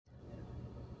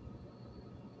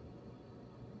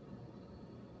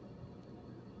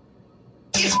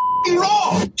fucking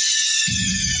wrong.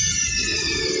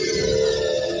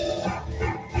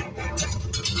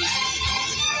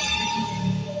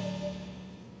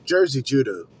 Jersey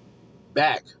Judah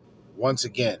back once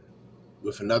again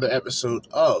with another episode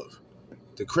of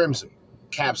the Crimson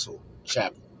Capsule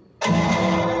Chapel.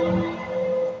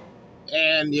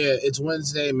 And yeah, it's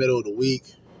Wednesday, middle of the week.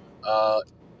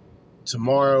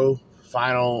 Tomorrow,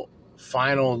 final,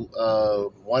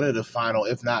 one of the final,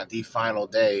 if not the final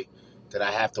day that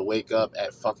I have to wake up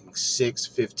at fucking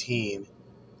 6:15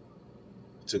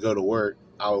 to go to work.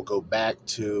 I will go back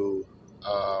to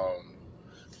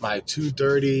my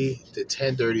 2:30 to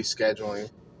 10:30 scheduling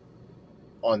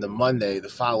on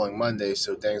the following Monday,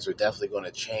 so things are definitely going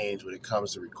to change when it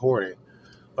comes to recording,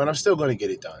 but I'm still going to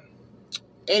get it done.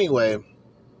 Anyway,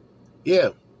 yeah,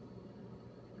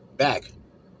 back.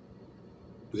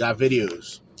 We got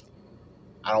videos.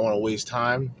 I don't want to waste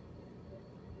time.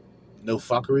 No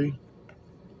fuckery.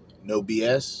 No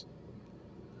BS.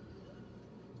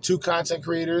 2 content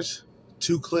creators,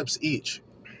 2 clips each.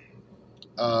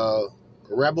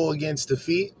 Rebel Against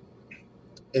Defeat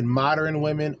and Modern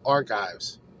Women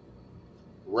Archives.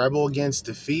 Rebel Against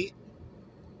Defeat,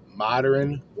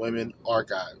 Modern Women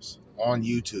Archives on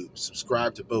YouTube.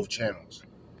 Subscribe to both channels.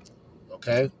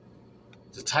 Okay?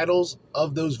 The titles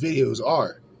of those videos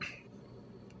are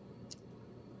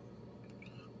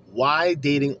Why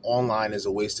Dating Online is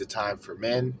a Waste of Time for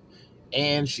Men,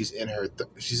 and she's in her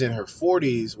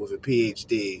 40s with a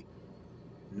PhD,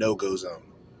 no-go zone.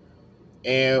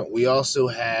 And we also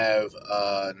have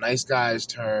nice guys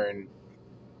turn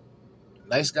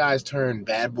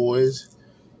bad boys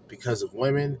because of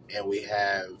women, and we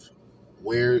have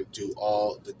Where Do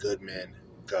All the Good Men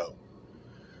Go?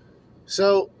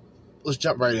 So let's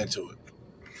jump right into it.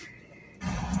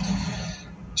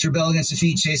 It's Rebel Against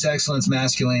Defeat, Chase Excellence,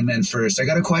 Masculine Men First. I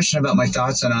got a question about my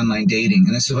thoughts on online dating,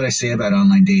 and this is what I say about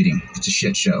online dating. It's a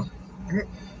shit show.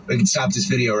 We can stop this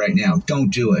video right now. Don't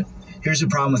do it. Here's the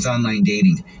problem with online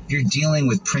dating. You're dealing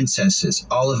with princesses.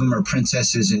 All of them are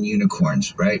princesses and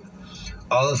unicorns, right?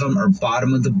 All of them are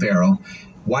bottom of the barrel.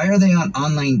 Why are they on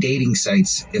online dating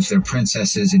sites if they're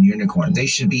princesses and unicorns? They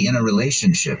should be in a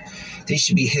relationship. They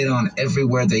should be hit on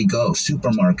everywhere they go.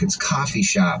 Supermarkets, coffee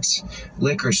shops,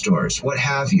 liquor stores, what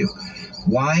have you.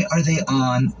 Why are they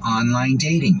on online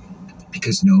dating?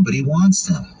 Because nobody wants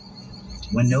them.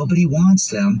 When nobody wants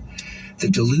them, the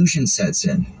delusion sets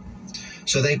in.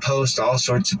 So they post all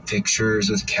sorts of pictures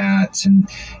with cats and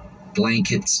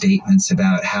blanket statements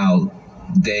about how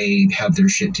they have their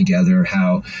shit together,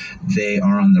 how they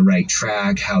are on the right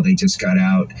track, how they just got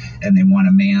out and they want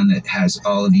a man that has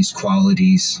all of these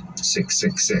qualities,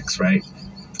 6'6", right?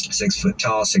 6 foot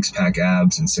tall, 6-pack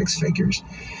abs, and 6 figures.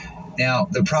 Now,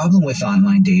 the problem with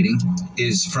online dating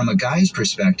is from a guy's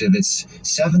perspective, it's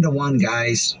 7-to-1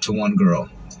 guys to 1 girl.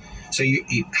 So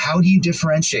how do you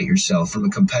differentiate yourself from a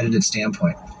competitive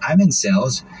standpoint? I'm in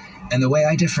sales, and the way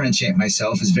I differentiate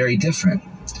myself is very different.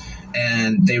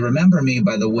 And they remember me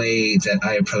by the way that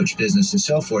I approach business and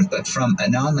so forth. But from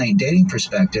an online dating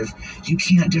perspective, you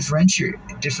can't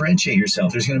differentiate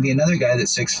yourself. There's going to be another guy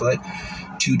that's 6 foot,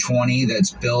 220,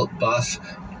 that's built, buff,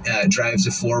 drives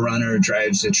a 4Runner,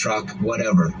 drives a truck,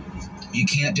 whatever. You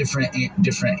can't differentiate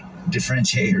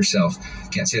yourself.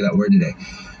 Can't say that word today.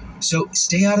 So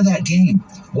stay out of that game.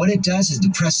 What it does is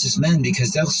depresses men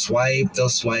because they'll swipe.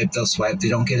 They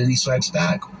don't get any swipes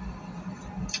back.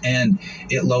 And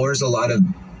it lowers a lot of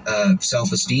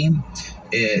self-esteem.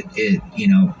 It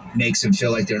makes them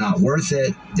feel like they're not worth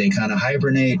it. They kind of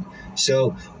hibernate.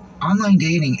 So online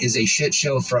dating is a shit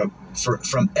show from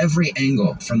every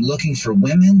angle, from looking for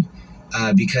women,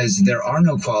 because there are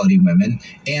no quality women,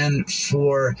 and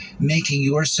for making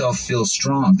yourself feel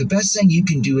strong. The best thing you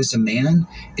can do as a man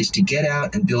is to get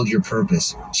out and build your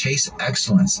purpose, chase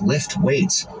excellence, lift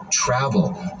weights,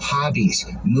 travel, hobbies,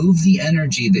 move the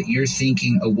energy that you're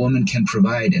thinking a woman can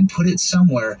provide and put it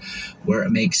somewhere where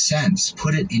it makes sense.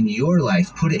 Put it in your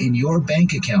life, put it in your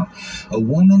bank account. A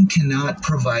woman cannot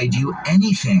provide you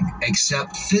anything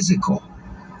except physical.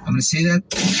 I'm going to say that.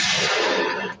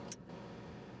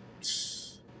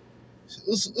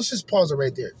 Let's just pause it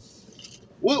right there.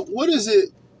 What is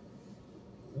it?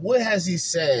 What has he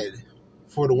said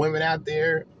for the women out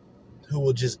there who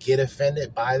will just get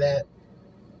offended by that?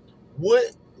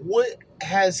 What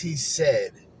has he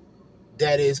said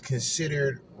that is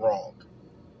considered wrong?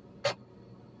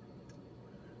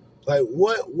 Like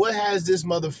what has this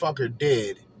motherfucker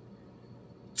did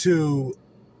to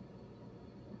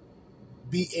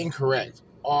be incorrect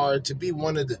or to be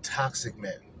one of the toxic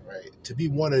men, right? To be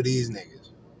one of these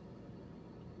niggas,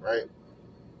 right?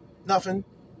 Nothing.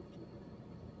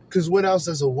 Because what else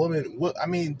does a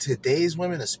woman, today's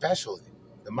women especially,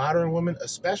 the modern woman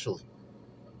especially,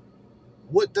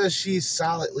 what does she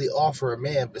solidly offer a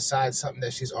man besides something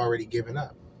that she's already given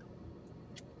up?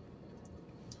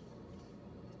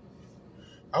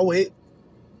 Oh, wait.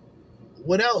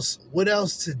 What else? What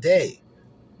else today?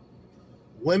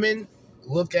 Women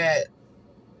look at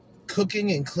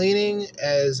cooking and cleaning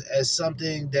as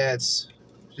something that's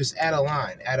just out of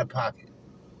line, out of pocket.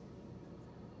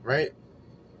 Right?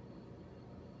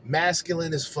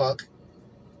 Masculine as fuck.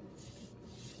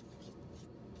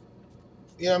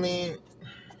 You know what I mean?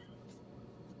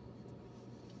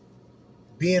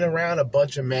 Being around a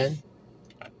bunch of men.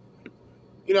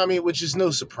 You know what I mean? Which is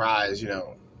no surprise,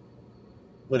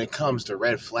 when it comes to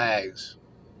red flags.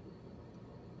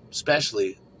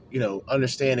 Especially,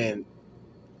 understanding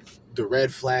the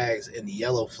red flags and the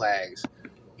yellow flags.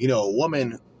 A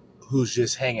woman who's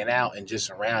just hanging out and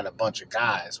just around a bunch of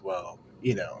guys, well,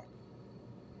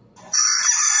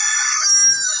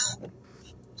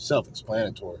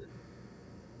 self-explanatory.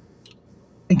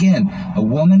 Again, a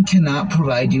woman cannot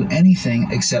provide you anything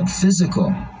except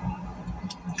physical.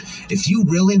 If you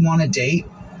really want to date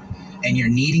and you're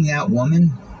needing that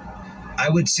woman, I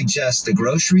would suggest the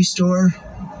grocery store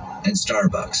and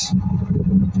Starbucks.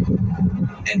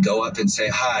 And go up and say,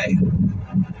 "Hi,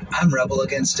 I'm Rebel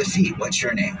Against Defeat. What's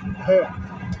your name?"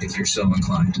 If you're so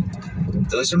inclined.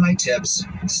 Those are my tips.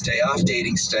 Stay off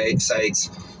dating sites.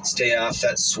 Stay off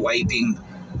that swiping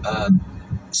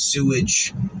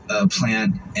sewage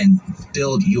plant and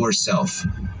build yourself.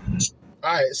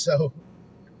 All right, so,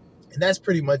 and that's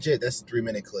pretty much it. That's a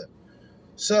 3-minute clip.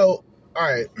 So, all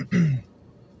right.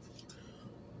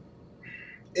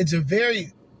 It's a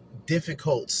very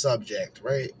difficult subject,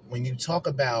 right? When you talk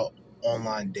about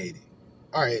online dating.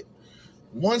 All right,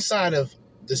 one side of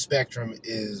the spectrum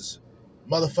is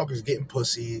motherfuckers getting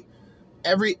pussy.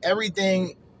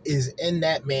 Everything is in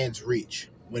that man's reach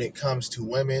when it comes to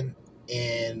women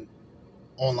and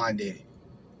online dating.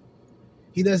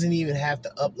 He doesn't even have to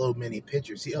upload many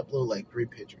pictures. He uploaded like 3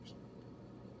 pictures.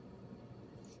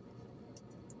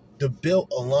 The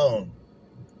build alone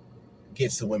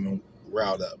gets the women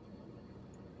riled up.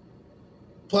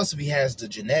 Plus, if he has the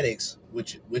genetics,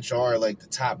 which are like the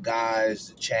top guys,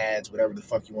 the Chads, whatever the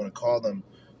fuck you want to call them,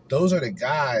 those are the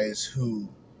guys who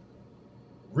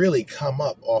really come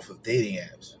up off of dating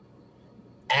apps.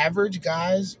 Average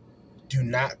guys do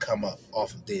not come up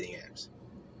off of dating apps.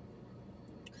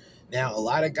 Now, a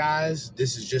lot of guys,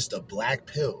 this is just a black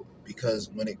pill because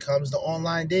when it comes to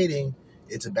online dating,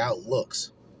 it's about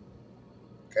looks.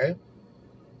 Okay?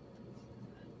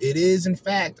 It is, in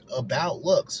fact, about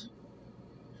looks.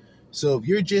 So if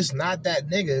you're just not that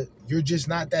nigga, you're just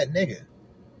not that nigga.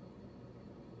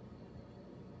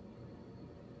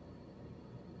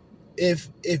 If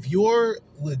you're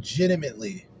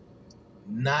legitimately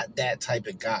not that type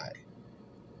of guy,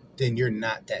 then you're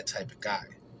not that type of guy.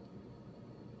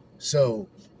 So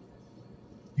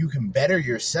you can better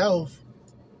yourself.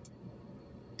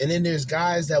 And then there's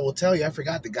guys that will tell you, I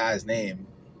forgot the guy's name.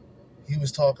 He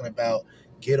was talking about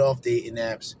get off dating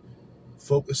apps,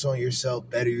 focus on yourself,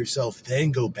 better yourself,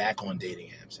 then go back on dating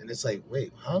apps. And it's like,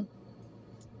 wait, huh?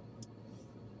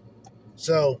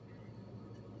 So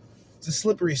it's a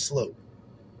slippery slope.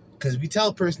 Because if you tell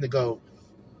a person to go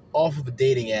off of a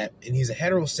dating app and he's a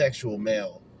heterosexual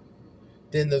male,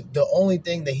 then the only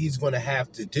thing that he's going to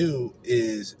have to do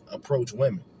is approach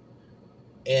women.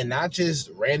 And not just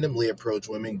randomly approach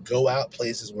women, go out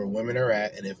places where women are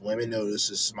at, and if women notice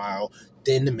a smile,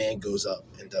 then the man goes up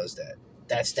and does that.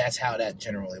 That's how that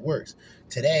generally works.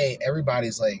 Today,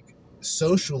 everybody's like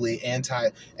socially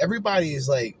everybody is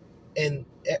like, and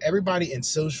everybody in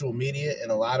social media in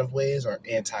a lot of ways are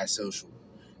antisocial.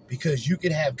 Because you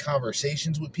can have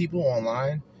conversations with people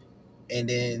online, and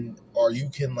then, or you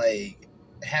can like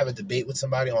have a debate with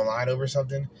somebody online over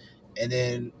something, and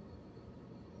then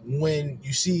when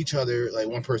you see each other, like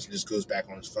one person just goes back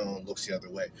on his phone, looks the other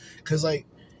way. Because like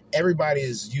everybody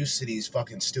is used to these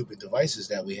fucking stupid devices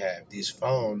that we have, these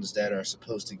phones that are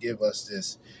supposed to give us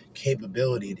this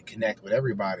capability to connect with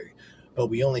everybody, but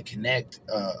we only connect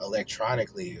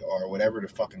electronically or whatever the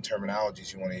fucking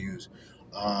terminologies you want to use.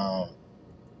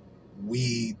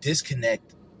 We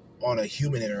disconnect on a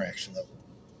human interaction level.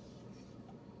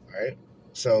 All right?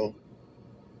 So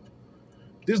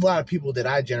there's a lot of people that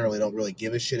I generally don't really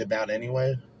give a shit about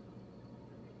anyway.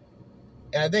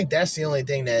 And I think that's the only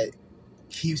thing that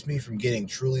keeps me from getting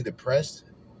truly depressed,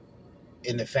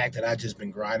 in the fact that I've just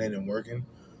been grinding and working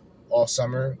all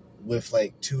summer with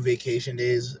like 2 vacation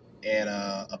days and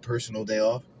a personal day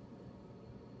off.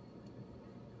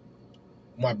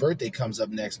 my birthday comes up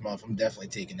next month, I'm definitely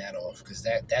taking that off because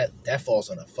that falls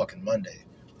on a fucking Monday.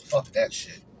 Fuck that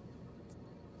shit.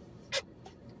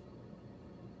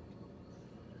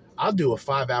 I'll do a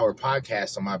 5-hour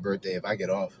podcast on my birthday if I get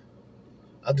off.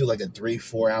 I'll do like a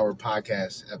 3-4 hour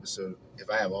podcast episode if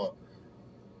I have off.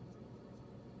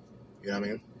 You know what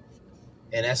I mean?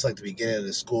 And that's like the beginning of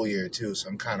the school year too, so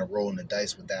I'm kind of rolling the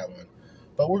dice with that one.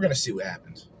 But we're gonna see what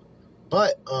happens.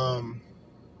 But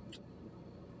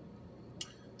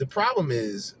the problem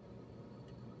is,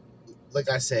 like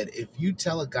I said, if you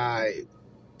tell a guy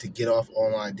to get off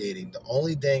online dating, the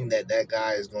only thing that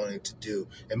guy is going to do,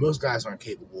 and most guys aren't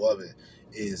capable of it,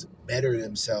 is better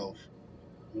themselves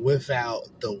without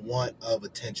the want of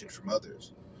attention from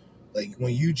others. Like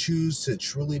when you choose to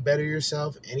truly better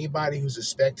yourself, anybody who's a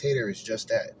spectator is just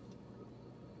that.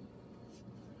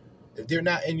 If they're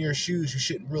not in your shoes, you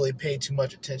shouldn't really pay too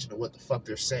much attention to what the fuck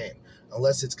they're saying,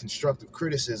 unless it's constructive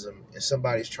criticism and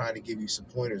somebody's trying to give you some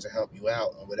pointers to help you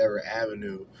out on whatever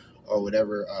avenue or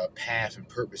whatever path and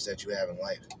purpose that you have in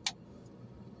life.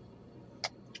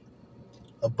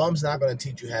 A bum's not going to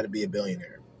teach you how to be a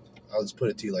billionaire. I'll just put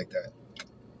it to you like that.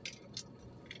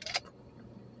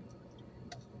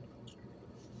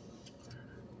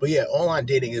 But yeah, online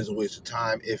dating is a waste of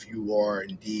time if you are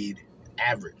indeed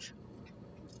average.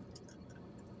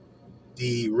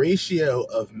 The ratio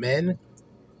of men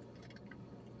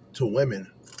to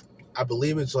women, I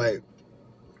believe it's like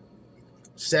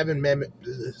 7 men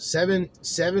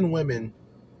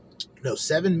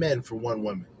for 1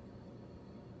 woman.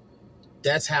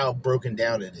 That's how broken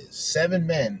down it is. 7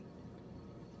 men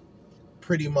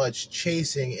pretty much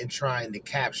chasing and trying to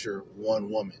capture 1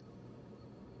 woman.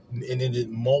 And then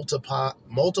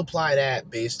multiply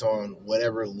that based on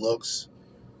whatever looks,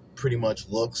 pretty much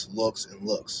looks.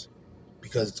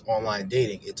 Because it's online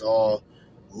dating. It's all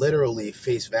literally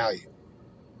face value.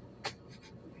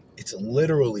 It's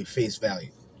literally face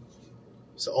value.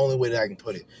 It's the only way that I can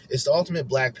put it. It's the ultimate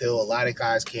black pill. A lot of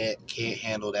guys can't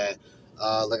handle that.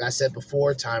 Like I said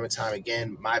before, time and time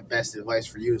again, my best advice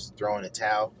for you is to throw in a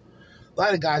towel. A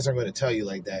lot of guys aren't going to tell you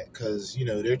like that because, you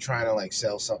know, they're trying to like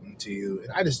sell something to you.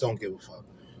 And I just don't give a fuck.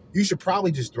 You should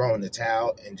probably just throw in the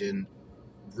towel and then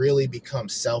really become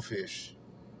selfish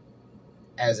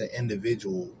as an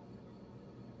individual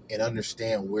and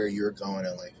understand where you're going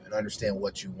in life and understand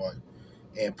what you want.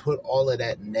 And put all of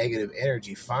that negative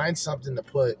energy. Find something to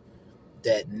put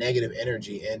that negative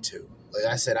energy into. Like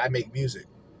I said, I make music,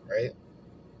 right?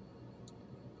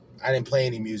 I didn't play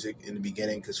any music in the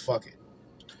beginning because fuck it.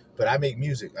 But I make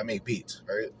music. I make beats,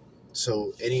 right?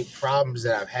 So any problems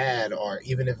that I've had, or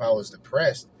even if I was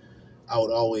depressed, I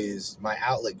would always, my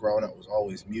outlet growing up was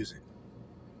always music.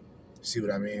 See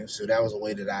what I mean? So that was a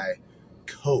way that I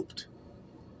coped.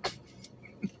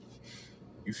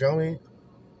 You feel me?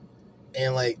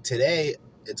 And like today,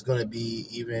 it's gonna be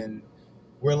even.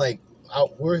 We're in like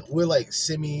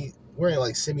semi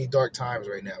dark times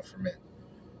right now for men,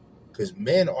 because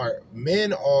men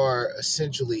are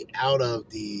essentially out of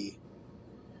the,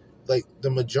 like the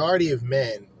majority of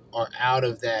men are out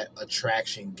of that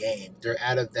attraction game. They're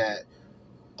out of that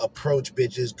approach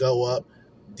bitches, go up.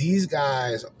 These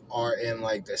guys are in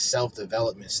like the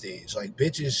self-development stage. Like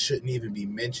bitches shouldn't even be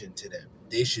mentioned to them.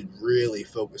 They should really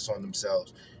focus on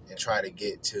themselves and try to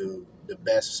get to the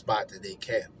best spot that they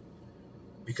can.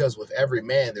 Because with every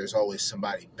man, there's always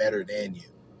somebody better than you.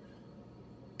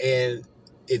 And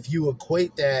if you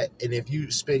equate that, and if you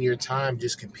spend your time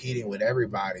just competing with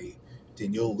everybody,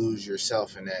 then you'll lose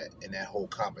yourself in that whole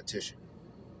competition.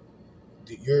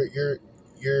 Your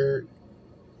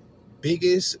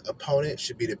biggest opponent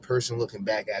should be the person looking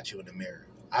back at you in the mirror.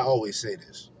 I always say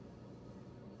this.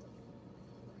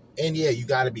 And yeah, you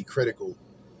got to be critical.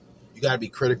 You got to be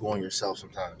critical on yourself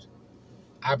sometimes.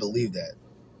 I believe that.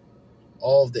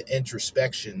 All of the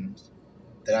introspection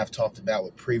that I've talked about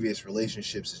with previous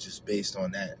relationships is just based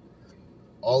on that.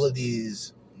 All of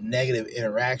these negative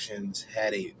interactions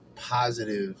had a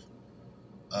positive,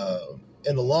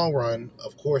 in the long run,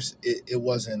 of course, it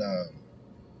wasn't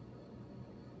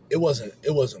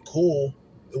cool.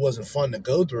 It wasn't fun to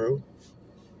go through.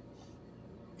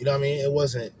 You know what I mean?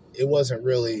 It wasn't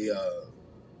really a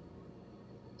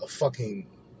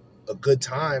good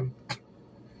time.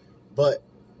 But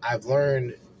I've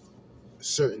learned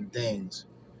certain things.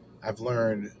 I've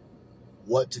learned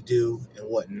what to do and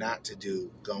what not to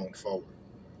do going forward,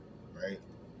 right?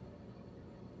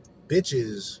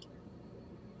 Bitches,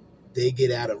 they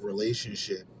get out of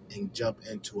relationship and jump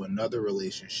into another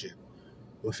relationship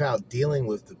without dealing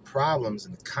with the problems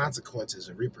and the consequences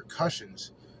and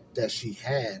repercussions that she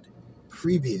had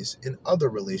previous in other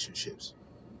relationships.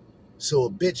 So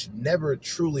a bitch never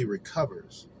truly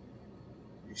recovers.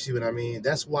 You see what I mean?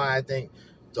 That's why I think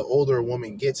the older a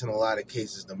woman gets in a lot of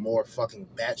cases, the more fucking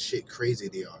batshit crazy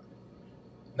they are.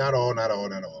 Not all,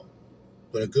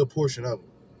 but a good portion of them.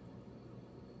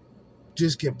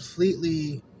 Just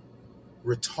completely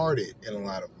retarded in a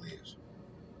lot of ways.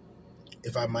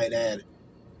 If I might add,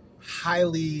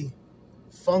 highly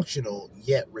functional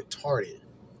yet retarded.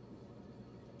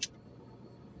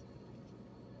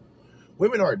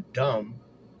 Women are dumb.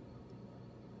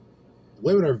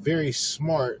 Women are very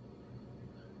smart,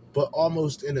 but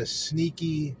almost in a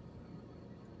sneaky,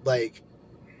 like,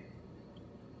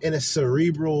 in a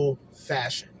cerebral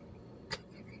fashion.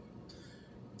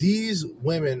 These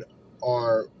women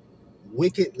are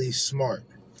wickedly smart,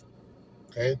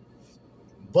 okay?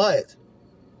 But,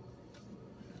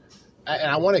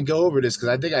 and I want to go over this because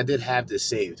I think I did have this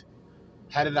saved.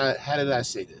 How did I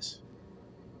say this?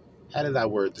 How did I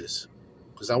word this?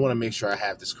 Because I want to make sure I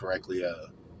have this correctly.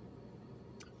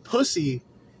 Pussy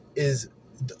is,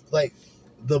 like,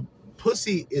 the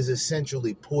pussy is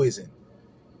essentially poison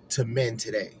to men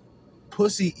today.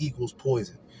 Pussy equals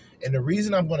poison. And the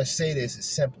reason I'm going to say this is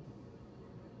simple.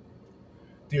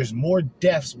 There's more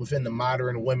deaths within the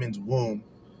modern women's womb,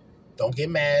 don't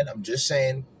get mad, I'm just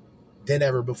saying, than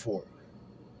ever before.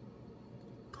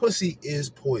 Pussy is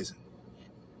poison.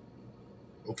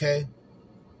 Okay?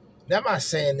 Now, I'm not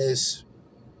saying this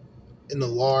in the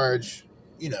large,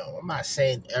 I'm not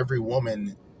saying every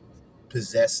woman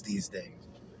possesses these things.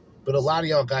 But a lot of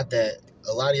y'all got that,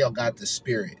 a lot of y'all got the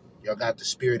spirit. Y'all got the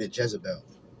spirit of Jezebel.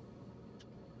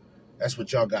 That's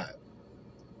what y'all got.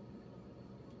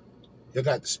 Y'all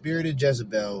got the spirit of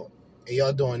Jezebel, and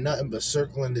y'all doing nothing but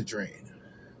circling the drain.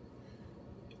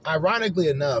 Ironically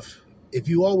enough, if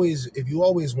you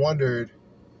always wondered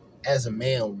as a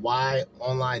man why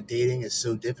online dating is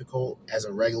so difficult as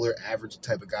a regular average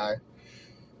type of guy,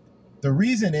 the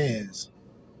reason is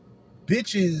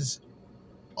bitches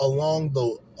along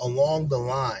the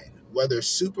line, whether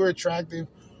super attractive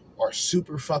or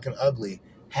super fucking ugly,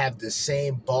 have the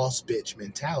same boss bitch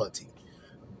mentality.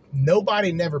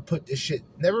 Nobody never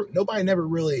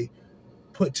really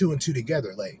put two and two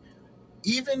together. Like,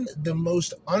 even the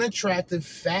most unattractive,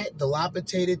 fat,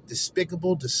 dilapidated,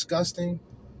 despicable, disgusting,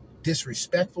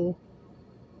 disrespectful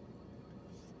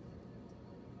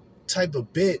type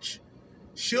of bitch,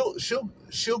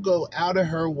 she'll go out of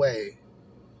her way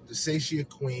to say she a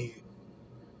queen,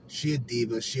 she a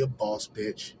diva, she a boss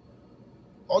bitch,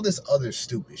 all this other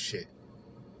stupid shit.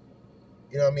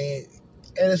 You know what I mean?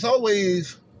 And it's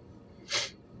always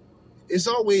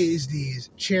these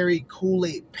cherry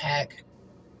Kool-Aid pack,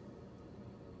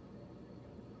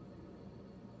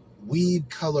 weed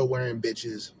color wearing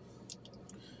bitches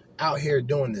out here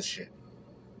doing this shit.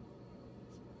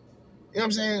 You know what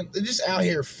I'm saying? They're just out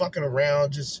here fucking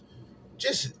around, just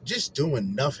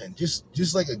doing nothing,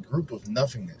 just like a group of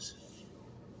nothingness.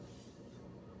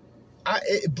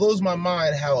 It blows my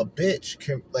mind how a bitch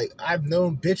can, like, I've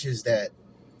known bitches that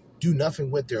do nothing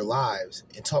with their lives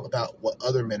and talk about what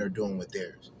other men are doing with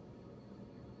theirs.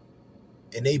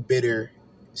 And they bitter,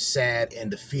 sad,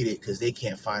 and defeated because they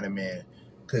can't find a man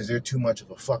because they're too much of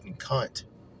a fucking cunt.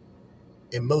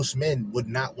 And most men would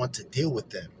not want to deal with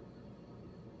them.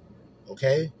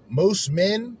 Okay? Most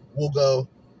men will go,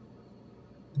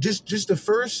 just the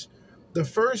first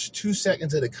 2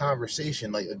 seconds of the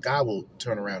conversation, like, a guy will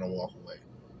turn around and walk away.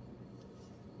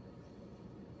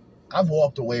 I've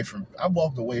walked away from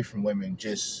women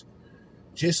just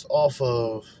off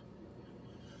of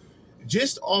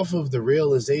the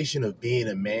realization of being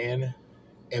a man.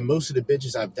 And most of the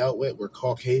bitches I've dealt with were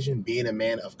Caucasian, being a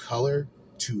man of color,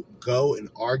 to go and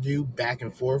argue back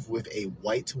and forth with a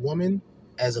white woman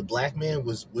as a black man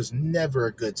was never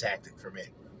a good tactic for me.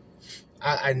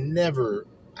 I've never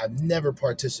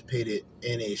participated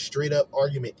in a straight up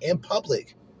argument in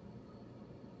public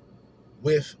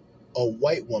with a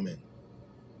white woman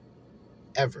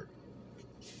ever.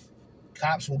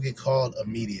 Cops will get called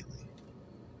immediately.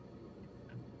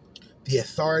 The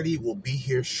authority will be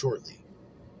here shortly.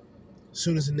 As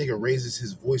soon as a nigga raises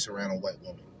his voice around a white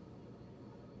woman.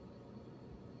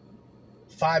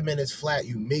 5 minutes flat,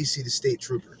 you may see the state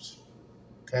troopers.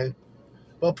 Okay?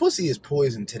 But pussy is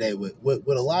poison today with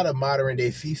a lot of modern day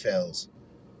females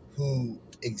who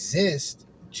exist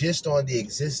just on the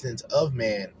existence of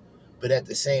man, but at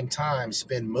the same time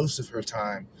spend most of her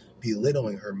time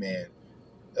belittling man,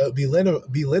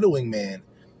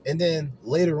 and then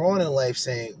later on in life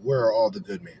saying, where are all the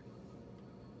good men?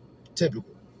 Typical.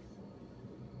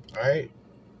 All right?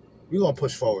 We're going to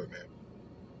push forward, man.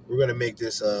 We're going to make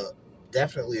this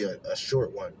definitely a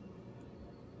short one.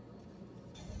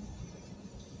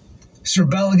 Let's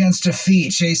rebel against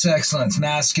defeat, chase excellence,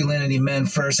 masculinity, men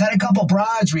first. Had a couple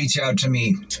broads reach out to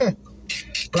me.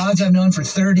 Broads I've known for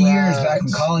 30 years back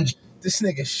in college. This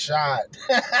nigga shot.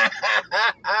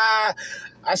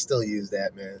 I still use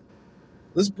that, man.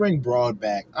 Let's bring broad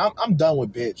back. I'm done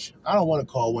with bitch. I don't want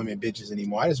to call women bitches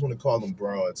anymore. I just want to call them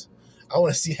broads. I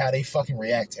want to see how they fucking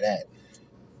react to that.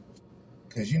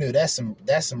 Because, you know, that's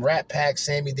some Rat Pack,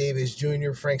 Sammy Davis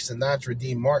Jr., Frank Sinatra,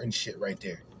 Dean Martin shit right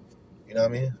there. You know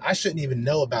what I mean? I shouldn't even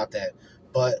know about that.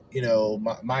 But, you know,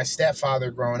 my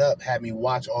stepfather growing up had me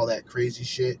watch all that crazy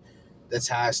shit. That's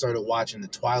how I started watching The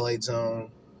Twilight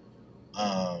Zone.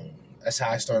 That's how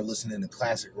I started listening to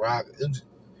classic rock. It was,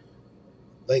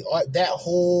 like, that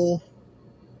whole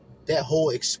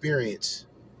experience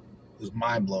was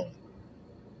mind-blowing.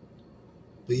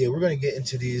 But yeah, we're going to get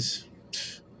into these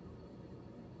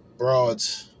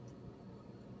broads.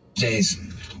 Days.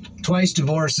 Twice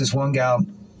divorced, this one gal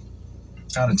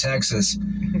out of Texas.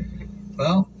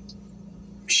 Well,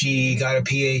 she got a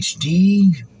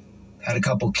PhD, had a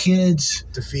couple kids.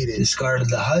 Defeated. Discarded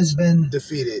the husband.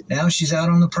 Defeated. Now she's out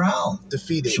on the prowl.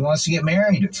 Defeated. She wants to get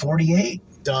married at 48.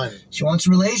 Done. She wants a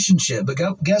relationship. But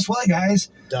guess what, guys?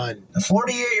 Done. A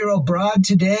 48-year-old broad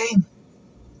today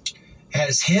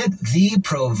has hit the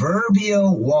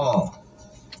proverbial wall.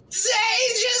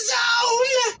 Danger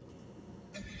zone!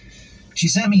 She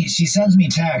sends me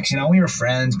texts. You know, we were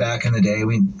friends back in the day.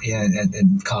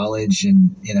 In college,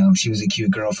 and, you know, she was a cute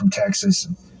girl from Texas.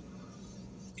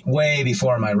 Way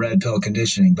before my red pill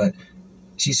conditioning, but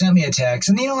she sent me a text,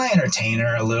 and, you know, I entertain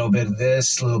her a little bit of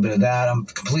this, a little bit of that. I'm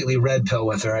completely red pill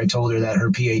with her. I told her that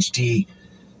her PhD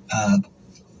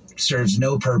serves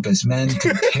no purpose. Men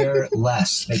could care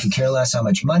less. They could care less how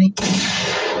much money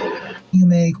you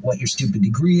make, what your stupid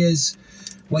degree is,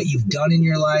 what you've done in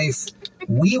your life.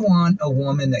 We want a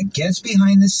woman that gets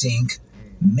behind the sink,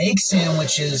 makes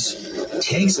sandwiches,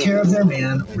 takes care of their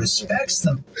man, respects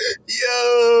them.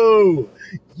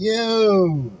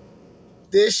 Yo,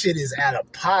 this shit is out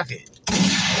of pocket.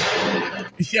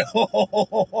 Yo,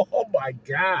 oh my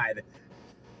God.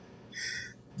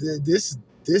 This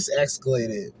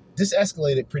escalated. This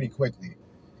escalated pretty quickly.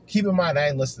 Keep in mind, I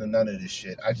ain't listening to none of this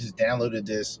shit. I just downloaded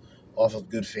this off of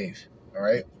good faith. All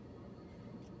right.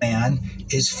 Man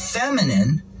is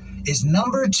feminine, is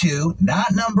number 2,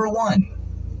 not number 1.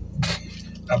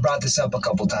 I brought this up a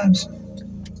couple times.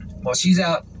 Well, she's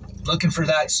out looking for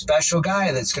that special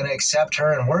guy that's going to accept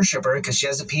her and worship her because she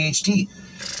has a PhD.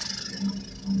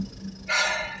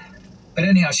 But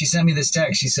anyhow, she sent me this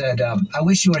text. She said, I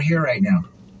wish you were here right now.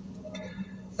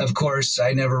 Of course,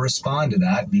 I never respond to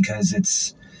that because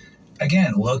it's,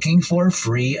 again, looking for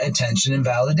free attention and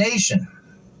validation.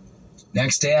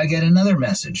 Next day, I get another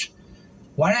message.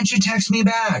 Why don't you text me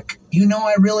back? You know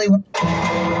I really want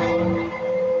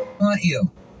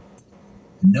you.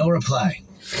 No reply.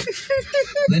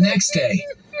 The next day,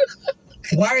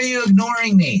 why are you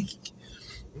ignoring me?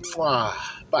 Mwah.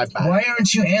 Bye-bye. Why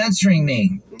aren't you answering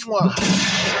me? Mwah.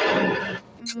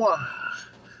 Mwah.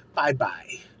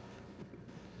 Bye-bye.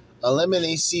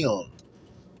 Elimination. All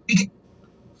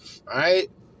right?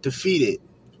 Defeated.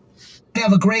 We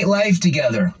have a great life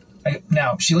together.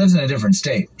 Now, she lives in a different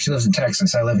state. She lives in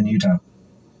Texas. I live in Utah.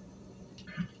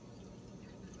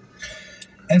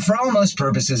 And for almost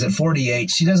purposes, at 48,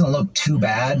 she doesn't look too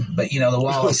bad. But, you know, the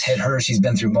wall has hit her. She's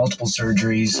been through multiple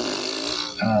surgeries.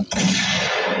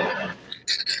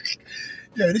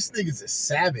 Yo, this nigga's a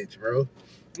savage, bro.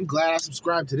 I'm glad I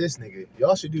subscribed to this nigga.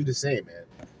 Y'all should do the same, man.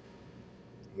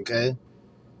 Okay?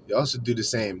 Y'all should do the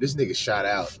same. This nigga shot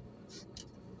out.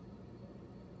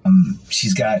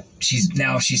 She's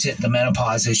hit the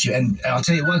menopause issue. And I'll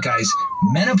tell you what, guys,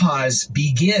 menopause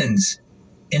begins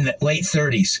in the late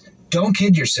 30s. Don't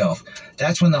kid yourself.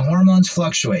 That's when the hormones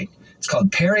fluctuate. It's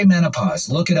called perimenopause.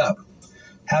 Look it up.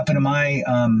 Happened to my,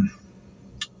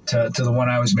 to the one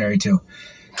I was married to.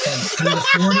 And through the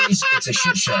 40s, it's a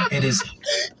shit show. It is.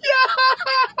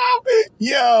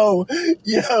 Yo,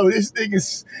 this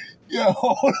nigga's, yo.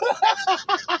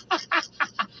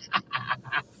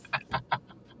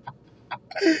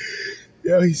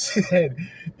 Yo, he said,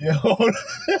 yo,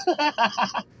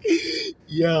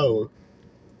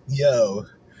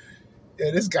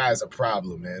 this guy's a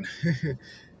problem, man.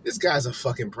 This guy's a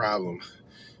fucking problem.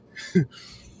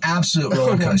 Absolute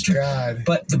roller coaster. Oh my God.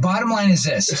 But the bottom line is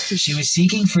this. She was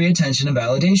seeking free attention and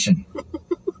validation.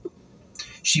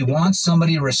 She wants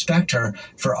somebody to respect her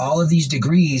for all of these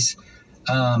degrees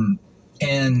and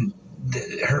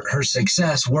her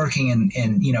success working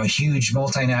in you know, huge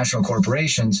multinational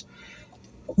corporations.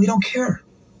 We don't care.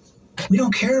 We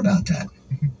don't care about that.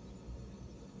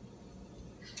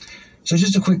 So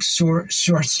just a quick short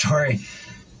story.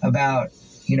 about,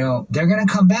 they're going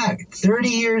to come back. 30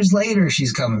 years later,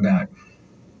 she's coming back.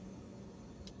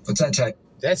 What's that type?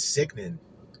 That's sickening.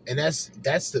 And that's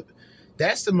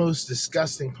the most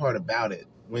disgusting part about it.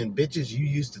 When bitches you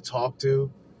used to talk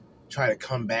to try to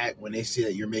come back when they see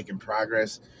that you're making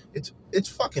progress, it's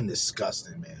fucking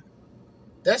disgusting, man.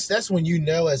 That's when you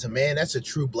know as a man, that's a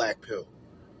true black pill.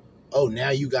 Oh, now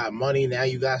you got money, now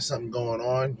you got something going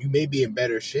on. You may be in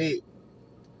better shape.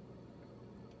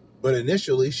 But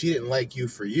initially, she didn't like you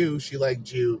for you. She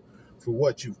liked you for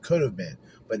what you could have been.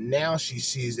 But now she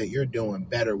sees that you're doing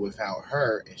better without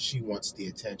her, and she wants the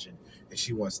attention, and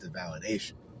she wants the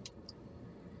validation.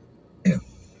 Yeah.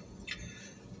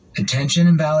 Attention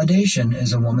and validation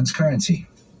is a woman's currency.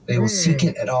 They will seek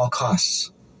it at all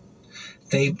costs.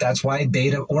 That's why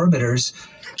beta orbiters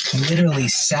literally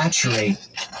saturate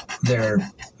their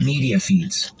media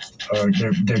feeds or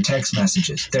their text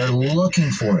messages. They're looking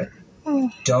for it.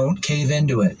 Don't cave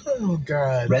into it. Oh,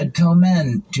 God. Red pill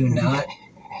men do not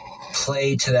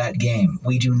play to that game.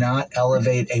 We do not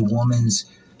elevate a woman's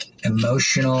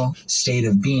emotional state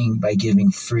of being by giving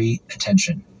free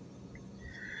attention.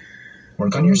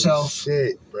 Work on yourself.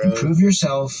 Shit, bro. Improve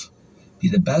yourself. Be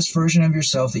the best version of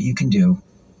yourself that you can do.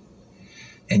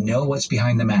 And know what's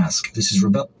behind the mask. This is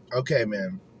rebel. Okay,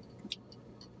 man.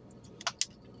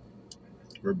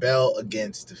 Rebel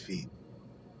against defeat.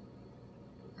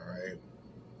 All right.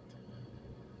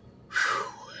 Whew.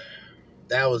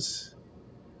 That was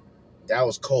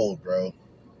cold, bro.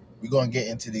 We're going to get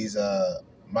into these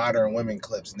modern women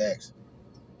clips next.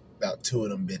 About 2 of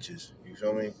them bitches. You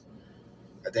feel me?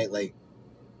 I think like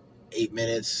 8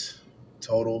 minutes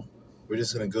total. We're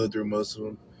just going to go through most of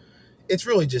them. It's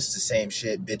really just the same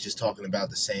shit. Bitches talking about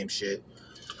the same shit.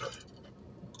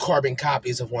 Carbon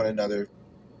copies of one another.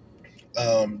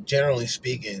 Generally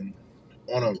speaking,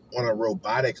 on a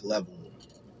robotic level,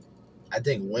 I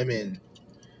think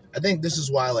this is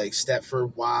why like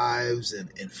Stepford Wives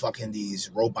and fucking these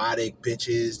robotic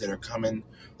bitches that are coming,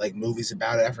 like movies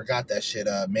about it. I forgot that shit.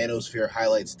 Manosphere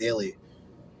Highlights Daily.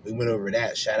 We went over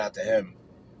that. Shout out to him.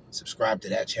 Subscribe to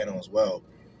that channel as well.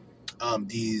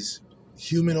 These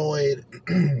humanoid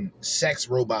sex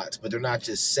robots, but they're not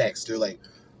just sex. They're like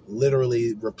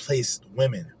literally replaced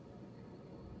women.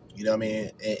 You know what I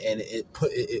mean? And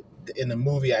it in the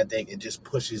movie, I think it just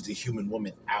pushes the human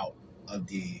woman out of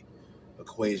the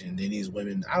equation. Then these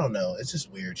women, I don't know. It's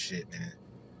just weird shit, man.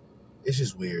 It's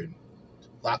just weird.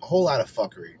 Whole lot of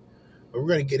fuckery. But we're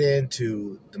going to get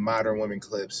into the modern women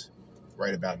clips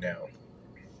right about now.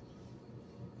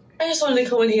 I just wanted to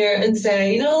come in here and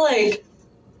say, like,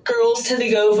 girls tend to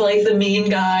go for, like, the mean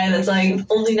guy that's, like,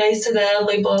 only nice to them,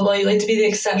 like, blah, blah, blah. You like to be the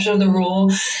exception of the rule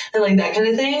and, like, that kind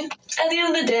of thing. At the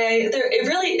end of the day, it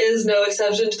really is no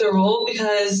exception to the rule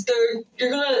because you're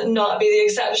going to not be the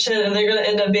exception and they're going to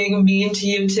end up being mean to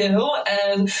you, too.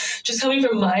 And just coming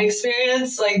from my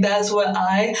experience, like, that's what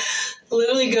I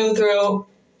literally go through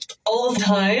all the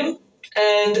time.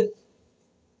 And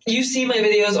you see my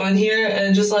videos on here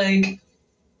and just, like,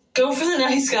 go for the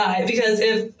nice guy because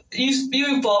if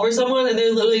you fall for someone and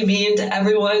they're literally mean to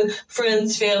everyone,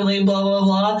 friends, family, blah, blah,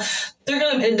 blah, they're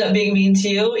going to end up being mean to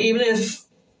you, even if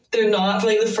they're not for,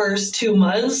 like, the first 2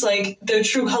 months. Like, their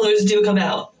true colors do come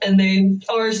out, and they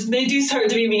do start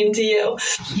to be mean to you.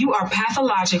 You are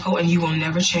pathological, and you will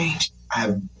never change. I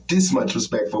have this much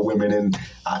respect for women, and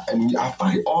I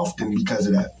fight often because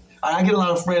of that. I get a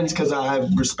lot of friends because I have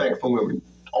respect for women.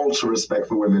 Ultra respect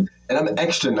for women. And I'm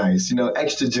extra nice,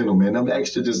 extra gentleman. I'm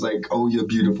extra just like, oh, you're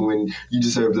beautiful and you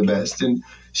deserve the best. And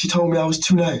she told me I was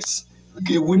too nice.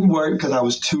 It wouldn't work because I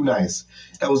was too nice.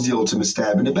 That was the ultimate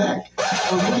stab in the back.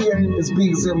 Well, we ain't as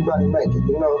big as everybody make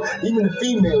it, Even the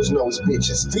females know it's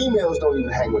bitches. Females don't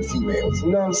even hang with females,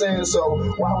 you know what I'm saying?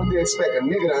 So why would they expect a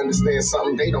nigga to understand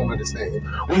something they don't understand?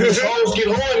 When these hoes get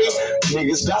horny,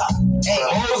 niggas die.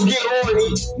 Hoes get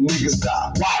horny, niggas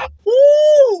die. Wow.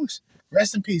 Woo!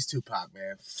 Rest in peace, Tupac,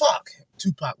 man. Fuck.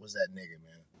 Tupac was that nigga,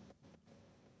 man.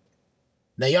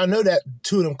 Now, y'all know that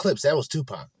 2 of them clips, that was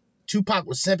Tupac. Tupac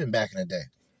was simping back in the day.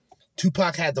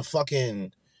 Tupac had the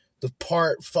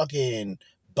part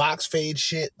box fade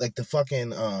shit, like the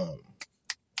fucking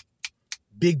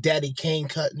Big Daddy Kane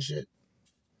cut and shit.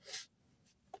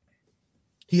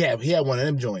 He had one of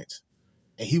them joints.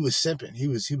 And he was simping. He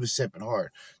was simping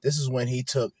hard. This is when he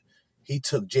took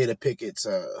Jada Pickett's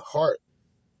heart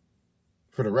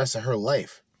for the rest of her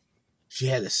life. She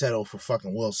had to settle for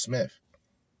fucking Will Smith.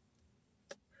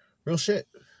 Real shit.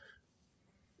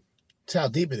 That's how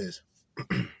deep it is.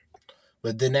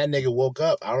 But then that nigga woke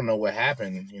up. I don't know what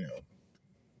happened,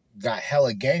 got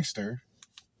hella gangster.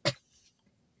 You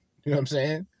know what I'm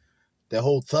saying? That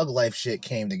whole thug life shit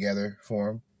came together for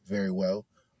him. very well.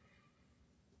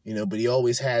 You know, but he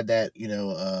always had that, you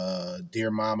know,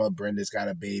 Dear Mama, Brenda's Got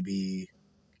a Baby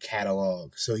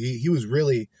catalog. So he was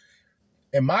really,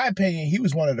 in my opinion, he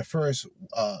was one of the first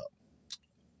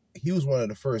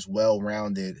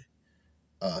well-rounded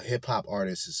hip hop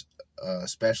artists,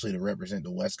 especially to represent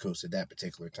the West Coast at that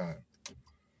particular time.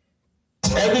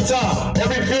 Every time,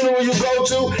 every funeral you go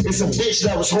to, it's a bitch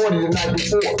that was horny the night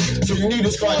before. So you need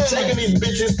to start checking these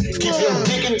bitches, keep your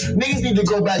dicking. Niggas need to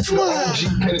go back to the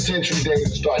OG penitentiary days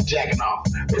and start jacking off.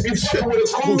 If you fucking with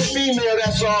a cool female,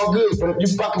 that's all good. But if you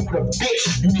fucking with a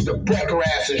bitch, you need to break her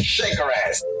ass and shake her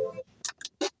ass.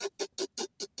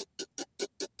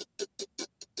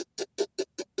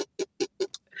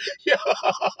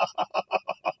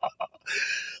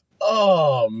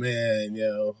 Oh man,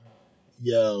 yo.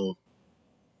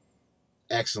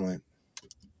 Excellent.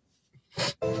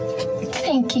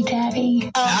 Thank you,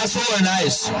 Daddy. Asshole or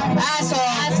nice?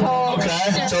 Asshole.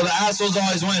 Okay, so the assholes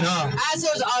always win, huh?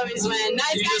 Assholes always win.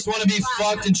 Nice You guys just want to be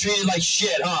fucked and treated like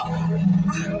shit, huh?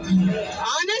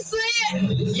 Honestly,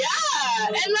 yeah.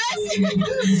 Unless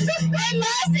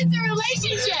it's a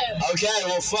relationship. Okay,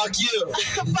 well, fuck you.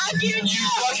 Fuck you, You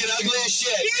fucking ugly as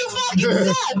shit. You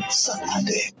fucking suck. Suck my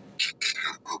dick.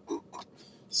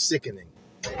 Sickening.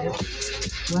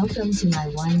 Welcome to my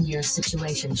 1-year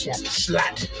situationship.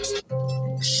 Slut.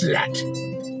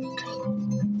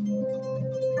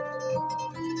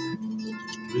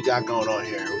 We got going on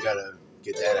here. We gotta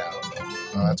get that out.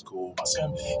 Oh, that's cool.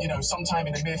 You know, sometime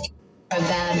in the mid. A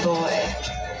bad boy.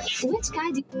 Which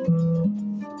guy do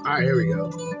All right, here we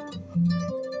go.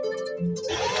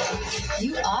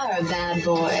 you are a bad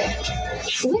boy?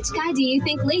 Which guy do you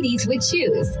think ladies would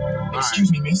choose?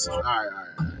 Excuse me, miss. All right.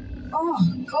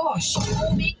 Oh, gosh. So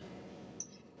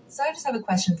I just have a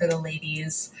question for the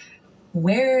ladies.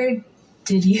 Where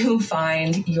did you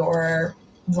find your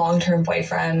long-term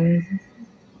boyfriend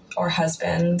or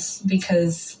husband?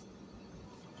 Because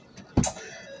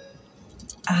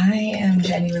I am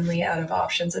genuinely out of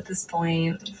options at this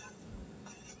point.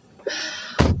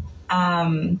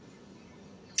 I'm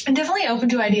definitely open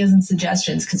to ideas and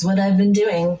suggestions because what I've been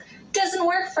doing doesn't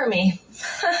work for me.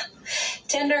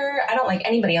 Tinder, I don't like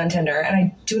anybody on Tinder, and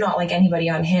I do not like anybody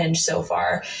on Hinge so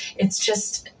far. It's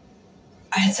just,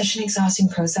 I had such an exhausting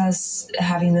process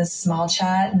having this small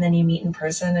chat, and then you meet in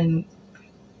person, and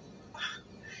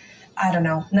I don't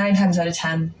know, 9 times out of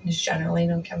 10, there's generally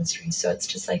no chemistry. So it's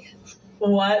just like,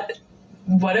 what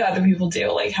do other people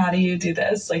do? Like, how do you do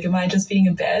this? Like, am I just being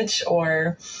a bitch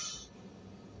or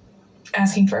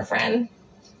asking for a friend?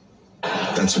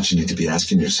 That's what you need to be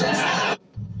asking yourself.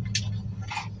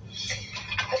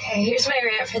 Okay, here's my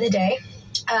rant for the day.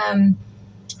 I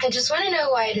just want to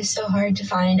know why it is so hard to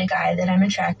find a guy that I'm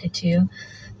attracted to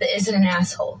that isn't an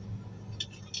asshole.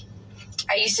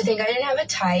 I used to think I didn't have a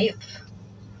type,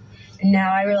 and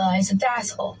now I realize it's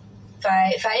asshole.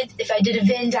 If I did a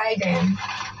Venn diagram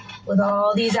with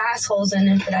all these assholes in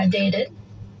it that I've dated,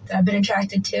 that I've been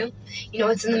attracted to, you know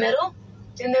what's in the middle?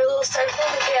 In their little circle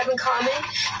that they have in common?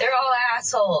 They're all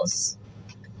assholes.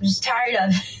 I'm just tired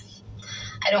of it.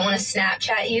 I don't want to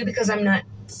Snapchat you because I'm not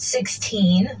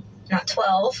 16, not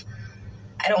 12.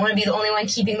 I don't want to be the only one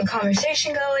keeping the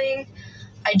conversation going.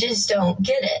 I just don't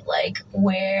get it. Like,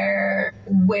 where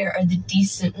are the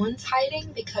decent ones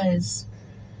hiding? Because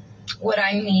what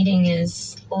I'm meeting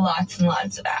is lots and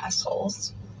lots of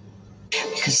assholes.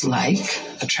 Because like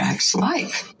attracts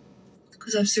like.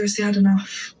 Because I've seriously had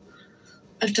enough.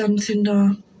 I've done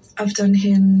Tinder, I've done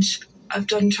Hinge, I've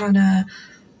done trying to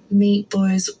meet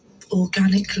boys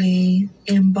organically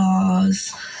in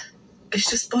bars. It's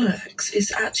just bollocks.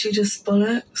 It's actually just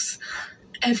bollocks.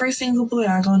 Every single boy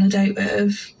I go on a date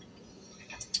with,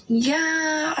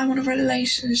 yeah, I want a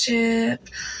relationship.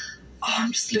 Oh,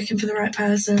 I'm just looking for the right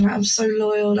person. I'm so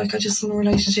loyal. Like, I just want a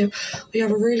relationship. We have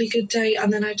a really good date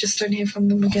and then I just don't hear from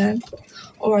them again.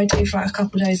 Or I do for like a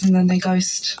couple of days and then they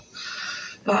ghost.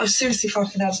 But I've seriously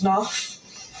fucking had enough.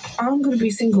 I'm going to be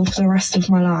single for the rest of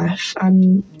my life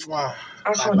and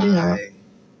I can't do that.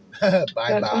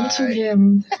 Bye-bye. Until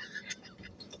him,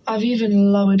 I've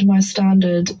even lowered my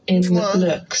standard in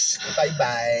looks.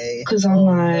 Bye-bye. Because I'm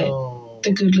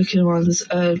the good-looking ones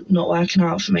are not working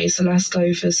out for me, so let's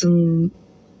go for some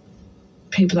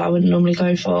people that I wouldn't normally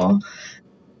go for.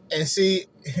 And see,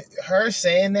 her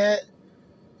saying that,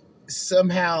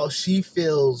 somehow she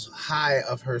feels high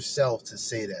of herself to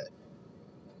say that.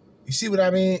 You see what I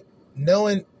mean?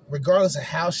 Knowing, regardless of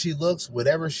how she looks,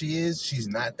 whatever she is, she's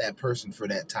not that person for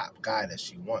that top guy that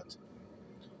she wants.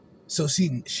 So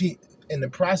she in the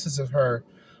process of her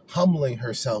humbling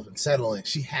herself and settling,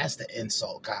 she has to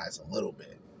insult guys a little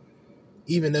bit.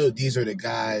 Even though these are the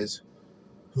guys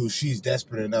who she's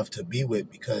desperate enough to be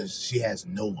with because she has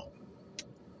no one.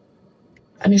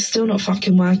 And it's still not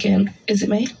fucking working. Is it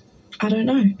me? I don't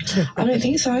know. I don't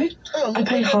think so. I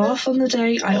pay half on the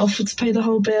date. I offered to pay the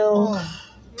whole bill.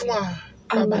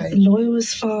 I'm loyal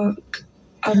as fuck.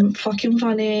 I'm fucking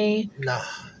funny. Nah.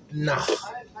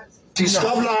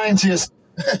 Stop lying to yourself.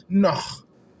 No.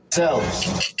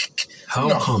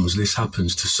 How comes this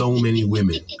happens to so many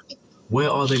women? Where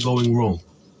are they going wrong?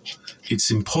 It's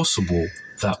impossible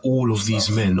that all of these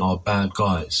men are bad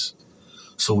guys.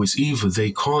 So it's either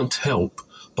they can't help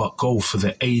but go for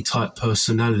the A-type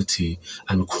personality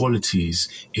and qualities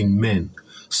in men,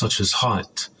 such as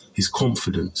height, his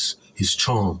confidence, his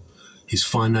charm, his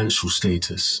financial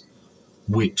status,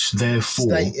 which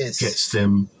therefore gets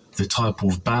them the type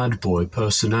of bad boy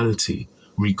personality,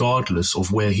 regardless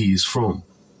of where he is from.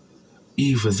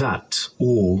 Either that,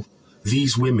 or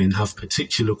these women have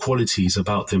particular qualities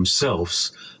about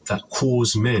themselves that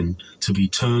cause men to be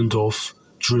turned off,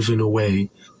 driven away,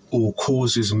 or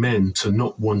causes men to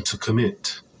not want to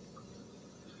commit.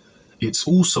 It's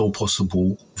also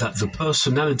possible that the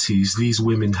personalities these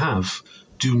women have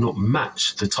do not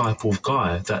match the type of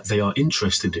guy that they are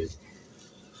interested in.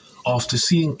 After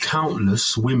seeing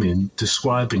countless women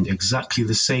describing exactly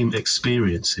the same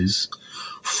experiences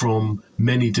from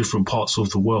many different parts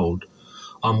of the world,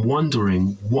 I'm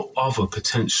wondering what other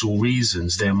potential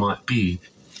reasons there might be.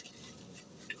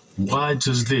 Why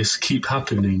does this keep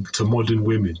happening to modern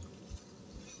women?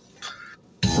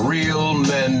 Real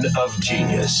men of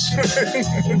genius.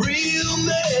 Real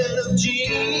men of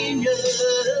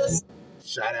genius.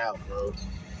 Shout out, bro.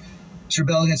 It's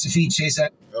Rebel Against the Feet, Chase.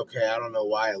 Okay, I don't know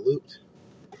why it looped.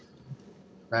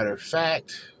 Matter of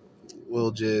fact,